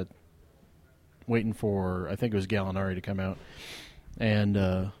there waiting for, I think it was Gallinari to come out, and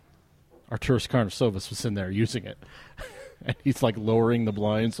Arturas Karnisovas was in there using it. And he's like lowering the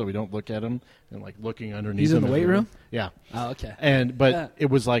blinds so we don't look at him and like looking underneath. He's in the weight room? Yeah. Oh, okay. But it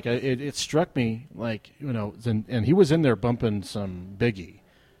was like it struck me like, and he was in there bumping some Biggie.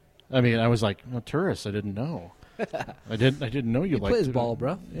 I mean, I was like, Arturas, I didn't know. I didn't know you liked plays it. ball,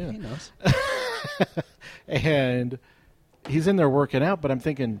 bro. Yeah. He knows. And he's in there working out, but I'm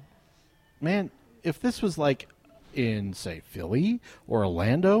thinking, man, if this was like in, say, Philly or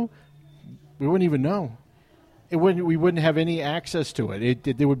Orlando, we wouldn't even know. We wouldn't have any access to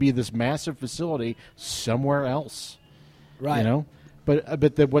it. There would be this massive facility somewhere else, right?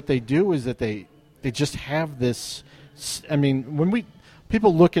 But what they do is that they just have this. I mean, when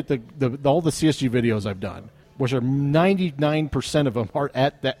people look at all the CSG videos I've done, which are 99% of them are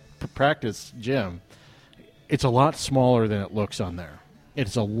at that practice gym, it's a lot smaller than it looks on there.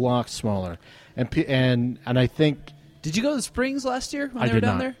 It's a lot smaller, and I think. Did you go to the Springs last year when they were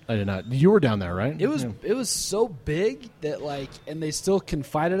down there? I did not. You were down there, right? It was so big that and they still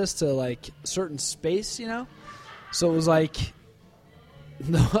confided us to certain space, So it was like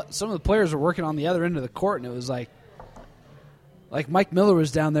some of the players were working on the other end of the court, and it was like Mike Miller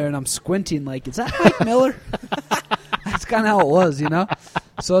was down there, and I'm squinting is that Mike Miller? That's kind of how it was,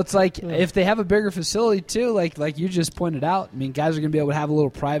 So it's if they have a bigger facility too, like you just pointed out, I mean, guys are going to be able to have a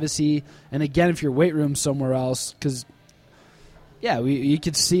little privacy. And again, if your weight room's somewhere else, because Yeah, you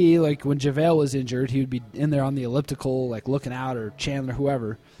could see, like, when JaVale was injured, he would be in there on the elliptical, like, looking out, or Chandler,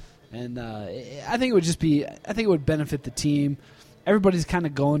 whoever. And I think it would benefit the team. Everybody's kind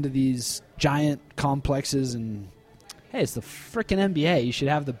of going to these giant complexes, and, hey, it's the freaking NBA. You should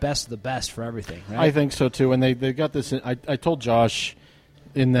have the best of the best for everything, right? I think so, too. And they got this. I told Josh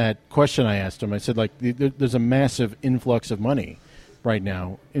in that question I asked him, I said, like, there's a massive influx of money right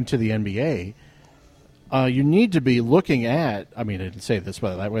now into the NBA. You need to be looking at, I mean, I didn't say this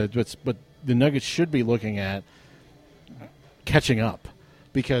by that way, but the Nuggets should be looking at catching up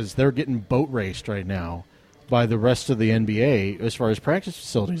because they're getting boat raced right now by the rest of the NBA as far as practice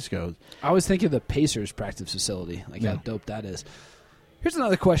facilities goes. I was thinking of the Pacers practice facility, like how dope that is. Here's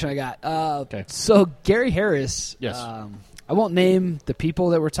another question I got. Okay. So Gary Harris, yes. I won't name the people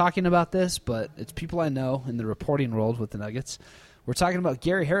that were talking about this, but it's people I know in the reporting world with the Nuggets. We're talking about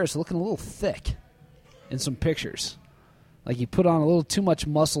Gary Harris looking a little thick in some pictures. Like he put on a little too much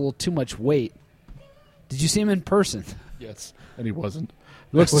muscle, too much weight. Did you see him in person? Yes, and he wasn't.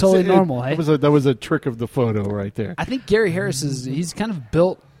 Looks totally normal, hey? That was a trick of the photo right there. I think Gary Harris he's kind of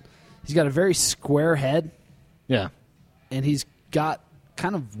built, he's got a very square head. Yeah. And he's got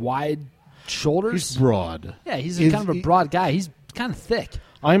kind of wide shoulders. He's broad. Yeah, he's kind of a broad guy. He's kind of thick.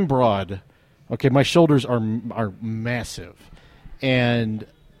 I'm broad. Okay, my shoulders are massive. And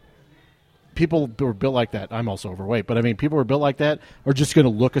people who are built like that, I'm also overweight, but I mean, people who are built like that are just going to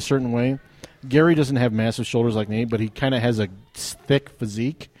look a certain way. Gary doesn't have massive shoulders like me, but he kind of has a thick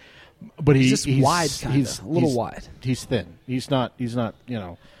physique. But he's just wide, he's a little wide. He's thin. He's not. You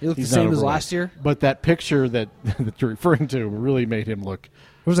know. He looked the same as last year. But that picture that you're referring to really made him look.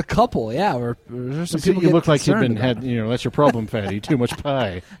 There was a couple, yeah. Where some people you look like you've been had. You know, that's your problem, fatty. Too much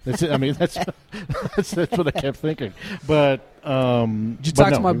pie. That's it. I mean, that's what I kept thinking. But did you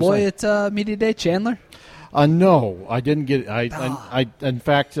talk to my boy at Media Day, Chandler? No, I didn't get. I in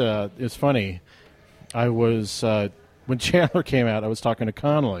fact, it's funny. I was when Chandler came out. I was talking to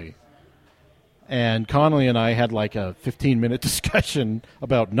Connolly, and Connolly and I had like a 15-minute discussion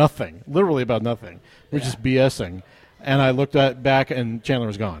about nothing, literally about nothing. We're just BSing. And I looked back, and Chandler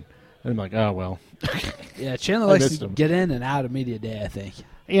was gone. And I'm like, oh, well. Yeah, Chandler likes to get in and out of Media Day, I think.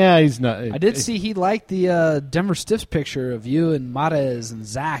 Yeah, he's not. I did see he liked the Denver Stiffs picture of you and Mares and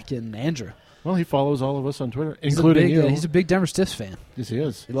Zach and Andrew. Well, he follows all of us on Twitter, including you. He's a big Denver Stiffs fan. Yes, he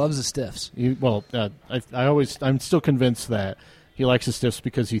is. He loves the Stiffs. I'm still convinced that he likes the Stiffs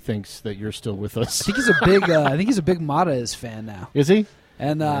because he thinks that you're still with us. I think he's a big. I think he's a big Mares fan now. Is he?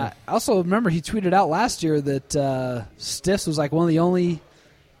 And I also remember he tweeted out last year that Stiffs was like one of the only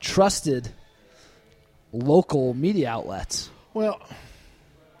trusted local media outlets. Well,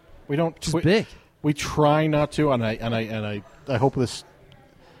 we don't. Big. We try not to, and I hope this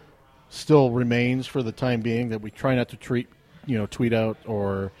still remains for the time being that we try not to tweet out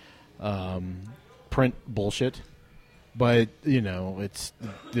or print bullshit. But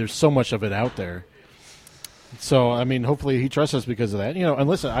there's so much of it out there. So I mean, hopefully he trusts us because of that. And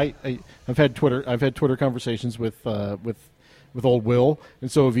listen, I've had Twitter conversations with old Will, and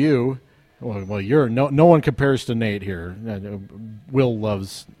so have you. Well, you're no one compares to Nate here. Will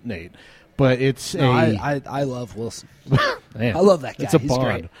loves Nate, but it's I love Wilson. Man, I love that guy. It's a He's bond.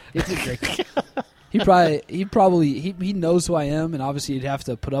 Great. It's a great guy. He knows who I am, and obviously he'd have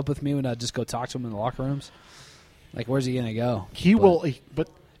to put up with me when I just go talk to him in the locker rooms. Like, where's he gonna go? But.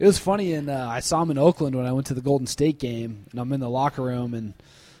 It was funny, and I saw him in Oakland when I went to the Golden State game, and I'm in the locker room, and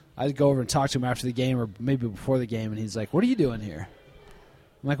I'd go over and talk to him after the game or maybe before the game, and he's like, "What are you doing here?"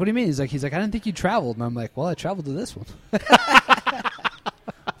 I'm like, "What do you mean?" He's like, "I didn't think you traveled," and I'm like, "Well, I traveled to this one."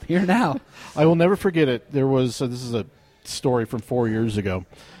 Here now. I will never forget it. There was this is a story from 4 years ago.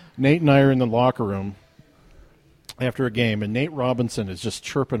 Nate and I are in the locker room after a game, and Nate Robinson is just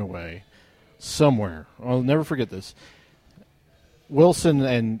chirping away somewhere. I'll never forget this. Wilson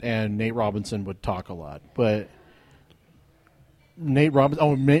and Nate Robinson would talk a lot, but Nate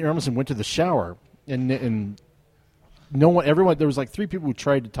Robinson went to the shower, and everyone, there was like 3 people who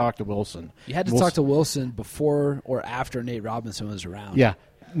tried to talk to Wilson. You had to talk to Wilson before or after Nate Robinson was around. Yeah,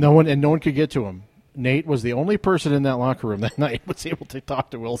 no one could get to him. Nate was the only person in that locker room that night was able to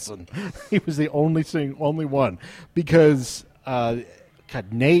talk to Wilson. He was the only one because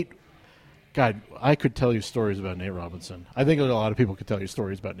Nate. God, I could tell you stories about Nate Robinson. I think a lot of people could tell you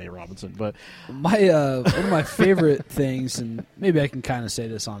stories about Nate Robinson. But one of my favorite things, and maybe I can kind of say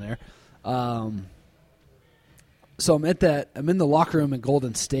this on there. So I'm in the locker room in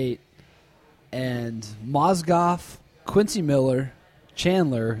Golden State, and Mozgov, Quincy Miller,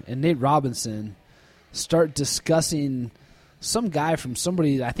 Chandler, and Nate Robinson start discussing some guy from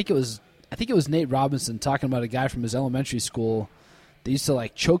somebody. I think it was Nate Robinson talking about a guy from his elementary school they used to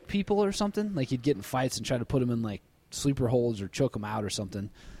like choke people or something. Like he'd get in fights and try to put them in like sleeper holds or choke them out or something.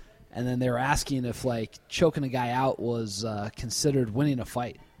 And then they were asking if like choking a guy out was considered winning a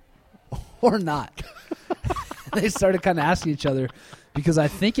fight or not. They started kind of asking each other because I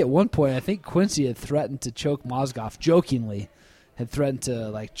think at one point, Quincy had threatened to choke Mozgov jokingly. Had threatened to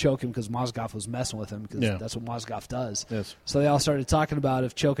like choke him because Mozgov was messing with him because that's what Mozgov does. Yes. So they all started talking about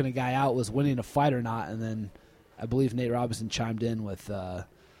if choking a guy out was winning a fight or not, and then I believe Nate Robinson chimed in with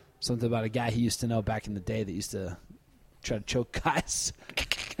something about a guy he used to know back in the day that used to try to choke guys.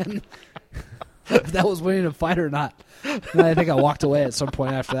 And if that was winning a fight or not. And I think I walked away at some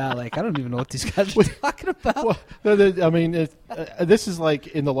point after that. Like, I don't even know what these guys are talking about. Well, I mean, this is like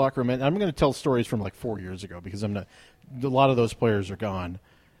in the locker room. And I'm going to tell stories from like 4 years ago because I'm not. A lot of those players are gone.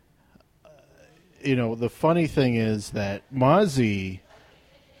 The funny thing is that Mozzie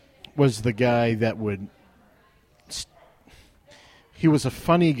was the guy that would. He was a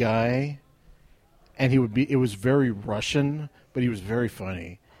funny guy, and he would be. It was very Russian, but he was very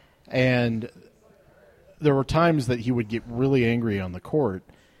funny, and there were times that he would get really angry on the court,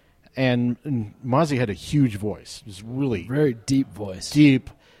 and Mozzie had a huge voice. It was really very deep voice.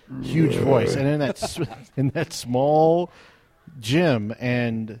 Huge voice, and in that small gym,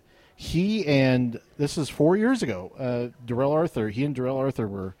 and this is 4 years ago. He and Darrell Arthur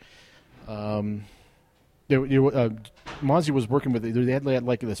were, Mozzie was working with. They had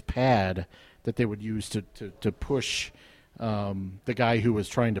like this pad that they would use to push the guy who was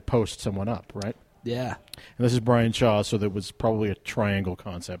trying to post someone up, right? Yeah. And this is Brian Shaw, so there was probably a triangle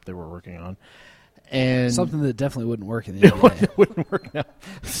concept they were working on. And something that definitely wouldn't work in the NBA. It wouldn't work now.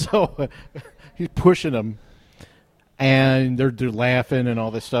 So he's pushing them, and they're laughing and all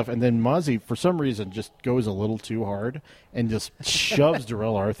this stuff. And then Mozzie, for some reason, just goes a little too hard and just shoves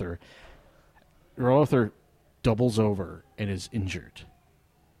Darrell Arthur. Darrell Arthur doubles over and is injured.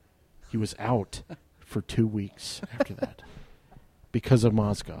 He was out for 2 weeks after that because of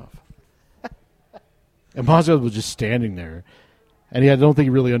Mozgov. And Mozgov was just standing there. And I don't think he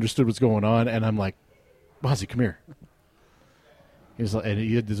really understood what's going on. And I'm like, Mozzie, come here. And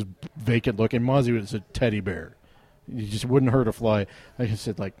he had this vacant look. And Mozzie was a teddy bear. He just wouldn't hurt a fly. I just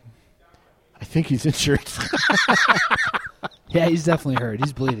said, like, I think he's injured. Yeah, he's definitely hurt.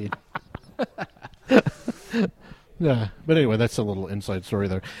 He's bleeding. Yeah. But anyway, that's a little inside story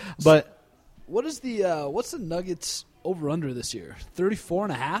there. But what's the Nuggets over-under this year?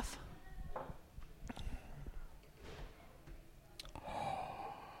 34.5?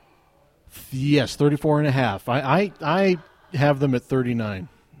 Yes, 34.5. I have them at 39.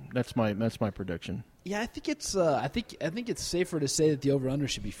 That's my prediction. Yeah, I think it's safer to say that the over/under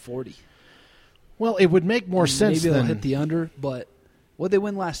should be 40. Well, it would make more sense. Maybe they'll hit the under, but what did they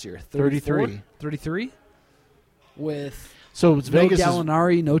win last year? 33. 33? With so it's no Vegas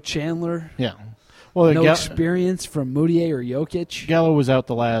Gallinari, no Chandler. Yeah. Well, no experience from Moutier or Jokic. Gallo was out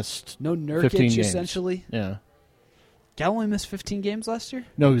the last no 15 Nurkic, games. essentially. Yeah. Gallo only missed 15 games last year?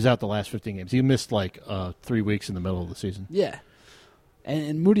 No, he was out the last 15 games. He missed like 3 weeks in the middle of the season. Yeah.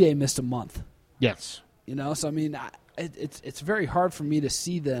 And Moutier missed a month. Yes. So I mean, it's very hard for me to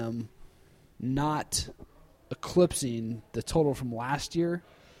see them not eclipsing the total from last year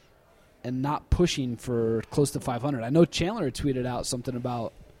and not pushing for close to 500. I know Chandler had tweeted out something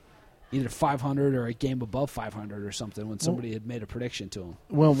about either 500 or a game above 500 or something when somebody had made a prediction to him.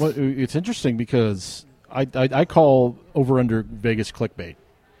 Well, it's interesting because I call over-under Vegas clickbait.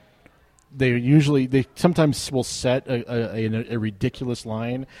 They sometimes will set a ridiculous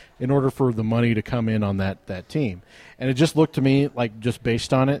line in order for the money to come in on that team. And it just looked to me like, just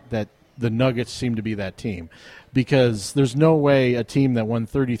based on it, that the Nuggets seem to be that team. Because there's no way a team that won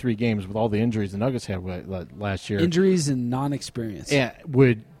 33 games with all the injuries the Nuggets had last year. Injuries and non-experience. Yeah,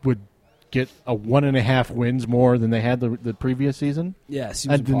 would get a 1.5 wins more than they had the previous season. Yeah, it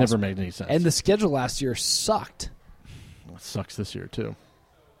that never made any sense. And the schedule last year sucked. It sucks this year, too.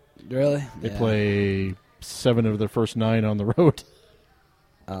 Really? They play 7 of their first 9 on the road.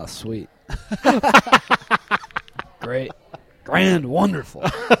 Oh, sweet. Great. Grand. Wonderful.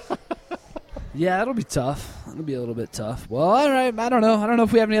 Yeah, it'll be tough. It'll be a little bit tough. Well, all right. I don't know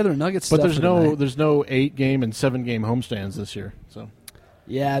if we have any other Nuggets stuff. But there's no 8-game and 7-game homestands this year. So.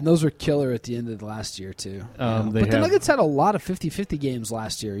 Yeah, and those were killer at the end of the last year, too. But the Nuggets had a lot of 50-50 games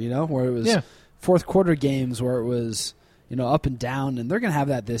last year, where it was fourth quarter games where it was, up and down, and they're going to have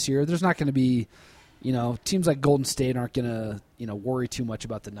that this year. There's not going to be, teams like Golden State aren't going to, worry too much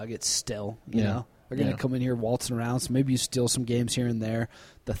about the Nuggets still, you know. They're going to come in here waltzing around, so maybe you steal some games here and there.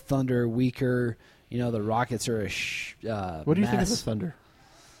 The Thunder weaker, the Rockets are a what do you mess. think of the Thunder?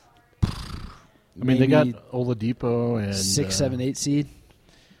 I mean, they got Oladipo and 6, 7, 8 seed.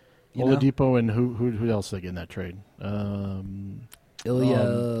 Oladipo and who else did they get in that trade?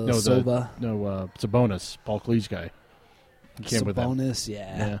 Silva. Sabonis, Paul Cleese guy. He came with that. Sabonis,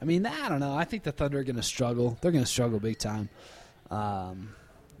 yeah. I mean, I don't know. I think the Thunder are going to struggle. They're going to struggle big time. I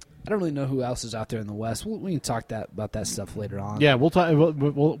don't really know who else is out there in the West. We can talk about that stuff later on. Yeah, we'll talk.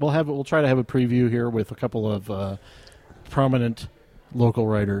 We'll try to have a preview here with a couple of prominent local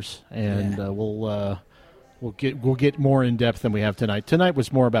writers, and we'll get more in depth than we have tonight. Tonight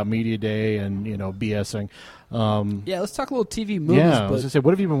was more about media day and BSing. Let's talk a little TV movies. Yeah, I was gonna say,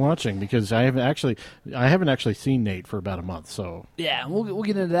 what have you been watching? Because I haven't actually seen Nate for about a month. So yeah, we'll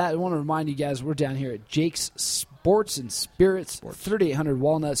get into that. I want to remind you guys we're down here at Jake's Sports and Spirits, 3800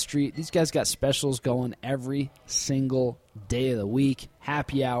 Walnut Street. These guys got specials going every single day of the week.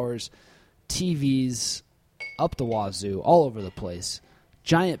 Happy hours, TVs, up the wazoo, all over the place.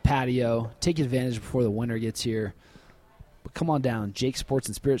 Giant patio. Take advantage before the winter gets here. But come on down. Jake's Sports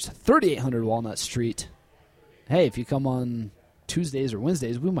and Spirits, 3800 Walnut Street. Hey, if you come on Tuesdays or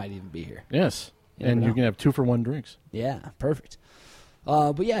Wednesdays, we might even be here. Yes. And you can have 2-for-1 drinks. Yeah, perfect.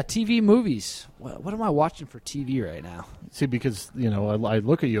 But yeah, TV movies. What am I watching for TV right now? See, because I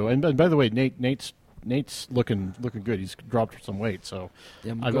look at you, and by the way, Nate's looking good. He's dropped some weight. So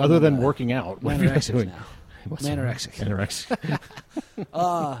other than working out, what are you doing now? Anorexic.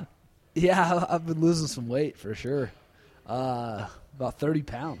 Anorexic. Yeah, I've been losing some weight for sure. About 30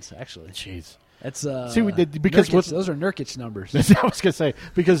 pounds, actually. Jeez. That's see, we did because those are Nurkic numbers. I was gonna say,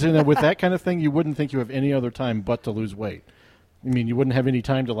 because with that kind of thing, you wouldn't think you have any other time but to lose weight. I mean, you wouldn't have any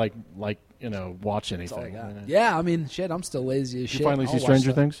time to watch anything. Yeah, I mean, shit, I'm still lazy as shit. You finally see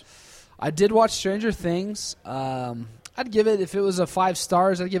Stranger Things? I did watch Stranger Things. I'd give it, if it was a 5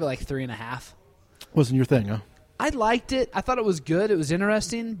 stars, I'd give it like 3.5. Wasn't your thing, huh? I liked it. I thought it was good. It was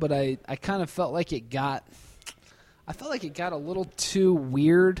interesting, but I kind of felt like it got a little too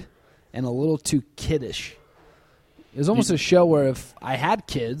weird and a little too kiddish. It was almost a show where if I had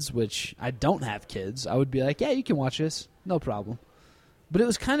kids, which I don't have kids, I would be like, yeah, you can watch this. No problem. But it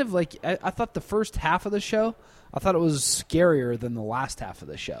was kind of like, I thought the first half of the show, I thought it was scarier than the last half of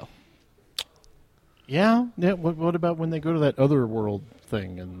the show. Yeah. What about when they go to that other world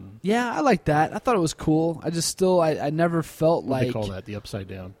thing? And yeah, I like that. I thought it was cool. I just I never felt like... They call that the Upside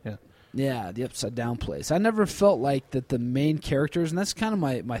Down. Yeah. Yeah, the Upside Down place. I never felt like that the main characters, and that's kind of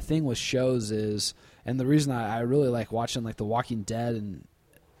my thing with shows is, and the reason I really like watching like The Walking Dead and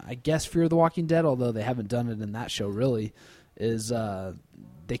I guess Fear of the Walking Dead, although they haven't done it in that show really, is and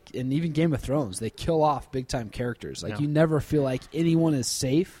even Game of Thrones, they kill off big time characters. Like you never feel like anyone is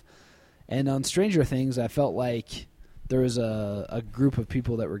safe. And on Stranger Things, I felt like there was a group of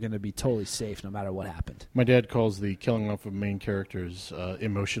people that were going to be totally safe no matter what happened. My dad calls the killing off of main characters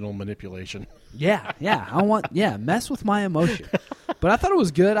emotional manipulation. Yeah. Mess with my emotion. But I thought it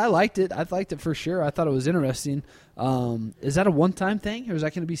was good. I liked it. I liked it for sure. I thought it was interesting. Is that a one-time thing, or is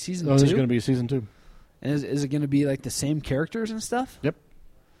that going to be season 2? No, there's going to be a season 2. And is it going to be like the same characters and stuff? Yep.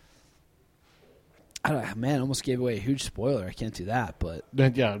 Man, I almost gave away a huge spoiler. I can't do that, but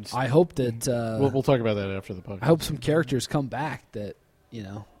yeah, I hope that we'll talk about that after the podcast. I hope some characters come back that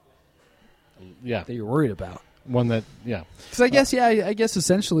that you're worried about. One that because I guess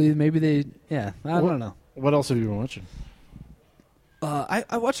essentially maybe I don't know. What else have you been watching?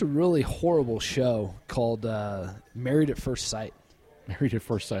 I watched a really horrible show called Married at First Sight. Married at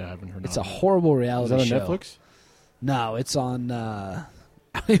First Sight. I haven't heard. It's a horrible reality show. Is that on Netflix? No, it's on.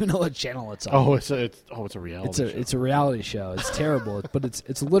 I don't even know what channel it's on. Oh, it's a reality show. It's a reality show. It's terrible, but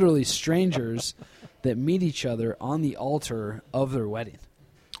it's literally strangers that meet each other on the altar of their wedding.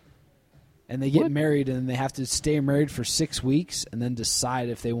 And they get married, and they have to stay married for 6 weeks and then decide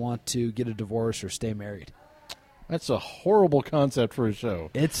if they want to get a divorce or stay married. That's a horrible concept for a show.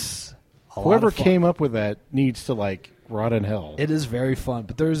 It's whoever came up with that needs to rot in hell. It is very fun,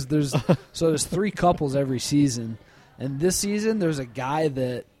 but there's 3 couples every season. And this season, there's a guy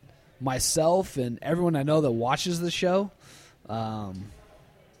that myself and everyone I know that watches the show,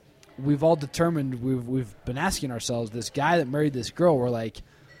 we've all determined, we've been asking ourselves, this guy that married this girl, we're like,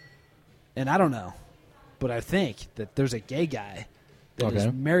 and I don't know, but I think that there's a gay guy that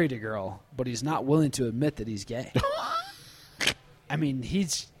is married a girl, but he's not willing to admit that he's gay. I mean,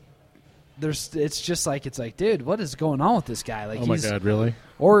 it's just like dude, what is going on with this guy? Like, oh my God, really?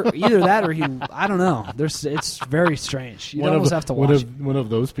 Or either that, or I don't know. It's very strange. You almost have to watch one of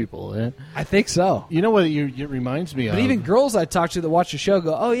those people. Eh? I think so. You know what it reminds me of? But even girls I talk to that watch the show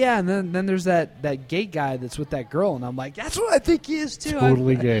go, oh yeah, and then there's that gay guy that's with that girl, and I'm like, that's what I think he is too.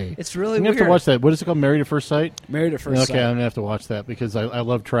 Totally gay. It's really weird. You have to watch that. What is it called? Married at First Sight? Married at First Sight. Okay, I'm gonna have to watch that because I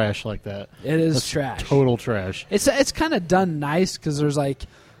love trash like that. It is trash. Total trash. It's kind of done nice because there's like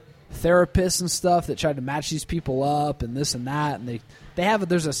therapists and stuff that try to match these people up and this and that, and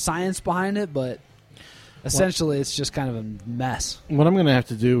there's a science behind it, but essentially it's just kind of a mess. What I'm going to have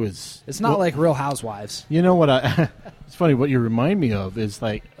to do is... It's not like Real Housewives. You know what? It's funny. What you remind me of is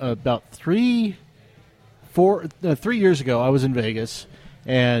like about 3 years ago, I was in Vegas,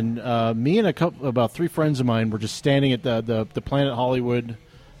 and me and about 3 friends of mine were just standing at the Planet Hollywood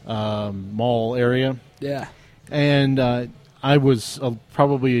mall area. Yeah. And I was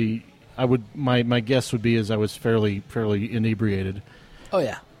my guess would be as I was fairly inebriated. Oh,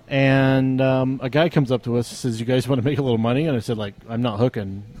 yeah. And a guy comes up to us and says, you guys want to make a little money? And I said, like, I'm not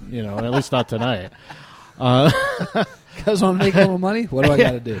hooking, at least not tonight. You guys want to make a little money? What do I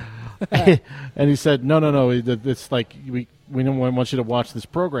got to do? And he said, no. It's like we don't want you to watch this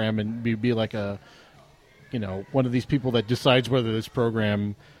program and be like one of these people that decides whether this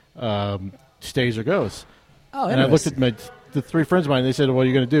program stays or goes. Oh, and I looked at the 3 friends of mine. They said, "What are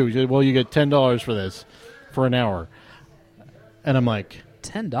you going to do?" He said, "Well, you get $10 for this, for an hour." And I'm like,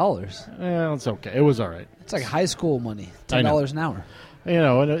 $10? Well, it's okay. It was all right. It's like high school money. $10 an hour.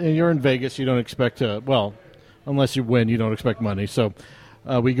 And you're in Vegas. You don't expect to. Well, unless you win, you don't expect money. So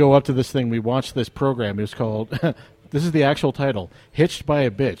we go up to this thing. We watch this program. It's called. This is the actual title: "Hitched by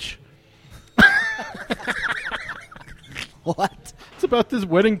a Bitch." What? It's about this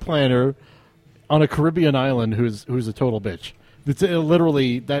wedding planner on a Caribbean island who's a total bitch. It's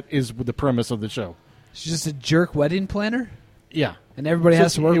literally that is the premise of the show. She's just a jerk wedding planner? Yeah. And everybody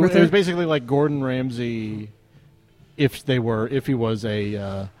has to work with her? It was basically like Gordon Ramsay if he was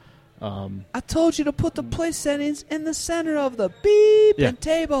a... I told you to put the place settings in the center of the beep and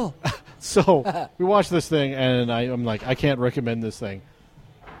table. So we watched this thing, and I'm like, I can't recommend this thing.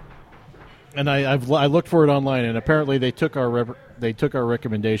 And I looked for it online, and apparently they took our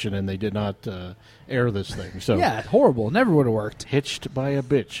recommendation, and they did not air this thing. So yeah, horrible. Never would have worked. Hitched by a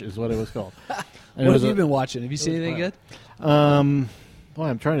Bitch is what it was called. What have you been watching? Have you seen anything good? Well,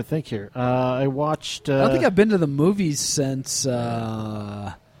 I'm trying to think here. I watched... I don't think I've been to the movies since...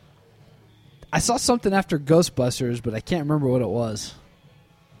 I saw something after Ghostbusters, but I can't remember what it was.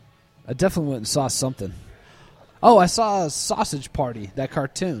 I definitely went and saw something. Oh, I saw Sausage Party, that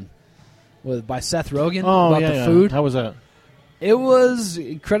cartoon. By Seth Rogen about the food. How was that? It was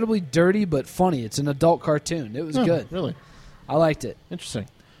incredibly dirty but funny. It's an adult cartoon. It was good. Really? I liked it. Interesting.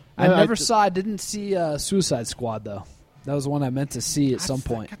 I didn't see Suicide Squad, though. That was one I meant to see at some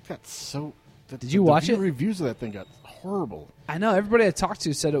point. Did you watch it? The reviews of that thing got horrible. I know. Everybody I talked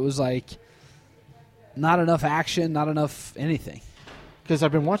to said it was like not enough action, not enough anything. Because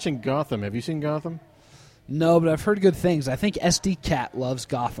I've been watching Gotham. Have you seen Gotham? No, but I've heard good things. I think SD Cat loves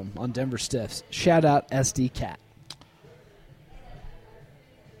Gotham on Denver Stiffs. Shout out SD Cat.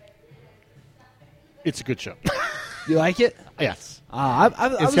 It's a good show. You like it? Yes. I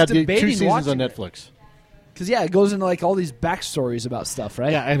was got debating 2 seasons on it. Netflix. Because, it goes into like all these backstories about stuff,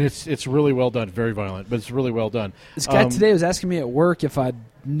 right? Yeah, and it's really well done. Very violent, but it's really well done. This guy today was asking me at work if I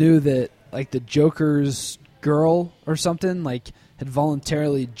knew that like the Joker's girl or something like had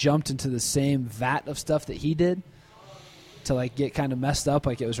voluntarily jumped into the same vat of stuff that he did to like get kind of messed up,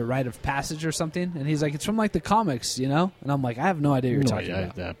 like it was a rite of passage or something. And he's like, it's from like the comics, And I'm like, I have no idea what you're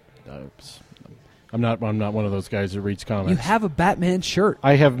talking about. I'm not one of those guys who reads comics. You have a Batman shirt.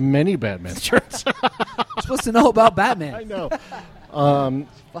 I have many Batman shirts. You're supposed to know about Batman. I know.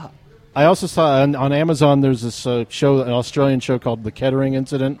 I also saw on Amazon there's this show, an Australian show called The Kettering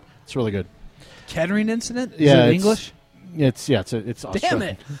Incident. It's really good. Kettering Incident? Is it English? It's Australian. Damn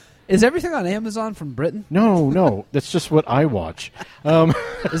it. Is everything on Amazon from Britain? No. That's just what I watch.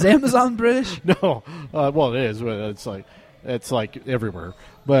 Is Amazon British? No. Well, it is. It's like everywhere.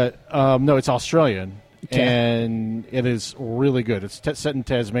 But no, it's Australian. Okay. And it is really good. It's set in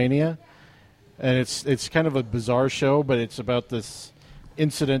Tasmania. And it's kind of a bizarre show, but it's about this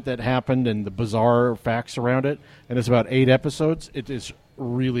incident that happened and the bizarre facts around it. And it's about 8 episodes. It is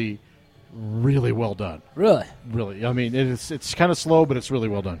really, really well done. Really? Really. I mean, it's kind of slow, but it's really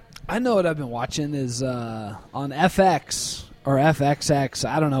well done. I know what I've been watching is on FX or FXX.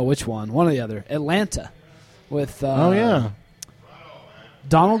 I don't know which one or the other. Atlanta with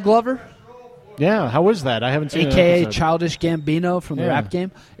Donald Glover. Yeah, how is that? I haven't seen it. AKA Childish Gambino from the Yeah. rap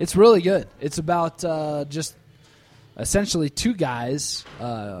game. It's really good. It's about just essentially two guys,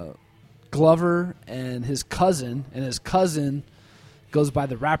 Glover and his cousin, goes by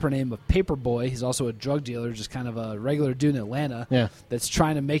the rapper name of Paperboy. He's also a drug dealer, just kind of a regular dude in Atlanta that's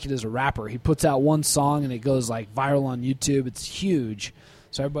trying to make it as a rapper. He puts out one song and it goes like viral on YouTube. It's huge.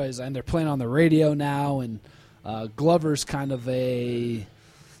 So and they're playing on the radio now, and Glover's kind of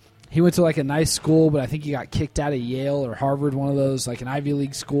he went to like a nice school, but I think he got kicked out of Yale or Harvard, one of those, like an Ivy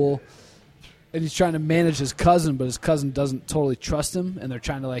League school. And he's trying to manage his cousin, but his cousin doesn't totally trust him, and they're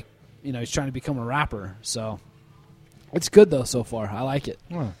trying to he's trying to become a rapper. So it's good though so far. I like it.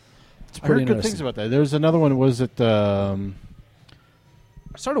 Huh. It's I pretty heard good things about that. There's another one. Was it? I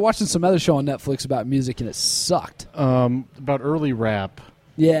started watching some other show on Netflix about music, and it sucked. About early rap.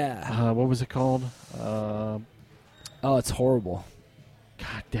 Yeah. What was it called? Oh, it's horrible.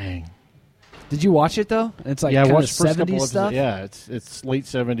 God dang. Did you watch it though? It's like I kind of watched the first couple 70s stuff. Yeah, it's late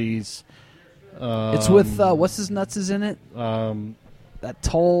 70s. It's with what's his nuts is in it? That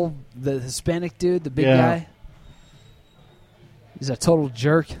the Hispanic dude, the big guy. He's a total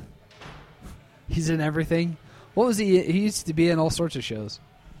jerk. He's in everything. What was he? He used to be in all sorts of shows.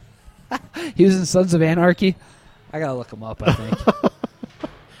 He was in Sons of Anarchy. I gotta look him up. I think.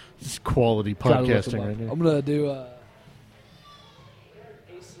 This is quality podcasting right now. I'm gonna do. Hey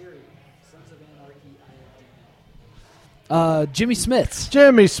Siri, Sons of Anarchy. Jimmy Smits.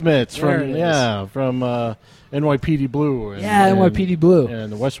 Jimmy Smits There it from NYPD Blue. NYPD Blue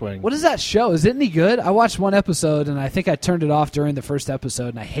and The West Wing. What is that show? Is it any good? I watched one episode and I think I turned it off during the first episode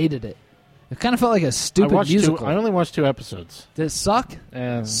and I hated it. It kind of felt like a stupid musical. I only watched 2 episodes. Did it suck?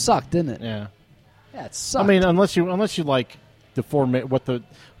 And it sucked, didn't it? Yeah. Yeah, it sucked. I mean, unless you like what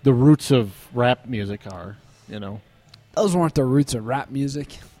the roots of rap music are, Those weren't the roots of rap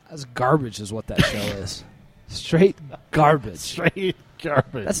music. That's garbage is what that show is. Straight garbage. Straight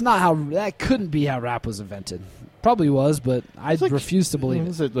garbage. That couldn't be how rap was invented. Probably was, but I refuse to believe it.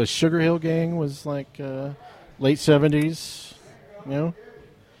 Was it the Sugar Hill Gang was like late 70s,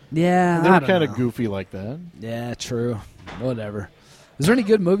 Yeah, they were kind of goofy like that. Yeah, true. Whatever. Is there any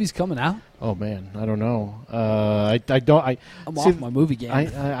good movies coming out? Oh man, I don't know. I'm off my movie game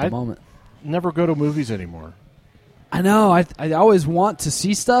at the moment. Never go to movies anymore. I know. I always want to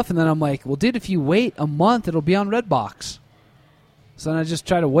see stuff, and then I'm like, well, dude, if you wait a month, it'll be on Redbox. So then I just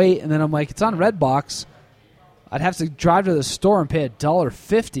try to wait, and then I'm like, it's on Redbox. I'd have to drive to the store and pay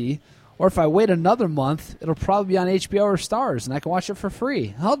 $1.50, or if I wait another month, it'll probably be on HBO or Stars, and I can watch it for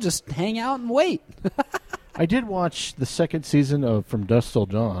free. I'll just hang out and wait. I did watch the second season of From Dusk Till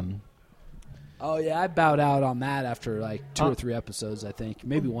Dawn. Oh, yeah, I bowed out on that after like 2 or 3 episodes, I think.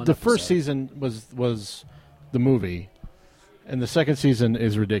 Maybe one The episode. first season was the movie, and the second season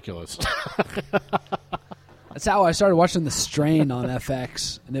is ridiculous. That's how I started watching The Strain on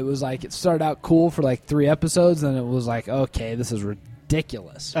FX, and it was like it started out cool for like 3 episodes, and it was like, okay, this is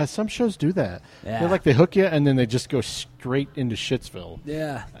ridiculous. Some shows do that. Yeah. They hook you, and then they just go straight into Shitsville.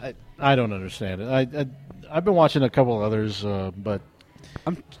 Yeah. I don't understand it. I've been watching a couple of others, but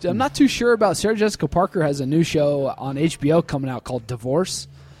I'm not too sure about Sarah Jessica Parker has a new show on HBO coming out called Divorce,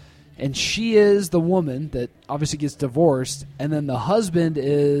 and she is the woman that obviously gets divorced, and then the husband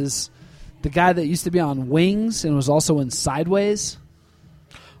is the guy that used to be on Wings and was also in Sideways.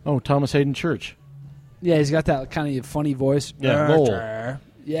 Oh, Thomas Hayden Church. Yeah, he's got that kind of funny voice. Yeah, Lowell.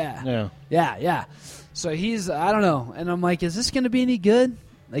 Yeah. So I don't know, and I'm like, is this going to be any good?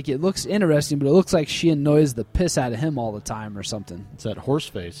 Like, it looks interesting, but it looks like she annoys the piss out of him all the time or something. It's that horse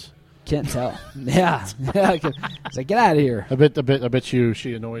face. Can't tell. Yeah. It's like, get out of here. I bet you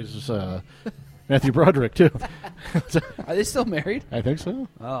she annoys Matthew Broderick too. Are they still married? I think so.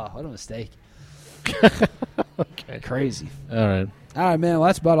 Oh, what a mistake. Okay. Crazy. All right, man. Well,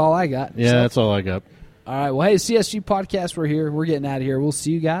 that's about all I got. Yeah, that's all I got. All right. Well, hey, CSG Podcast, we're here. We're getting out of here. We'll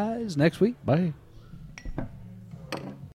see you guys next week. Bye.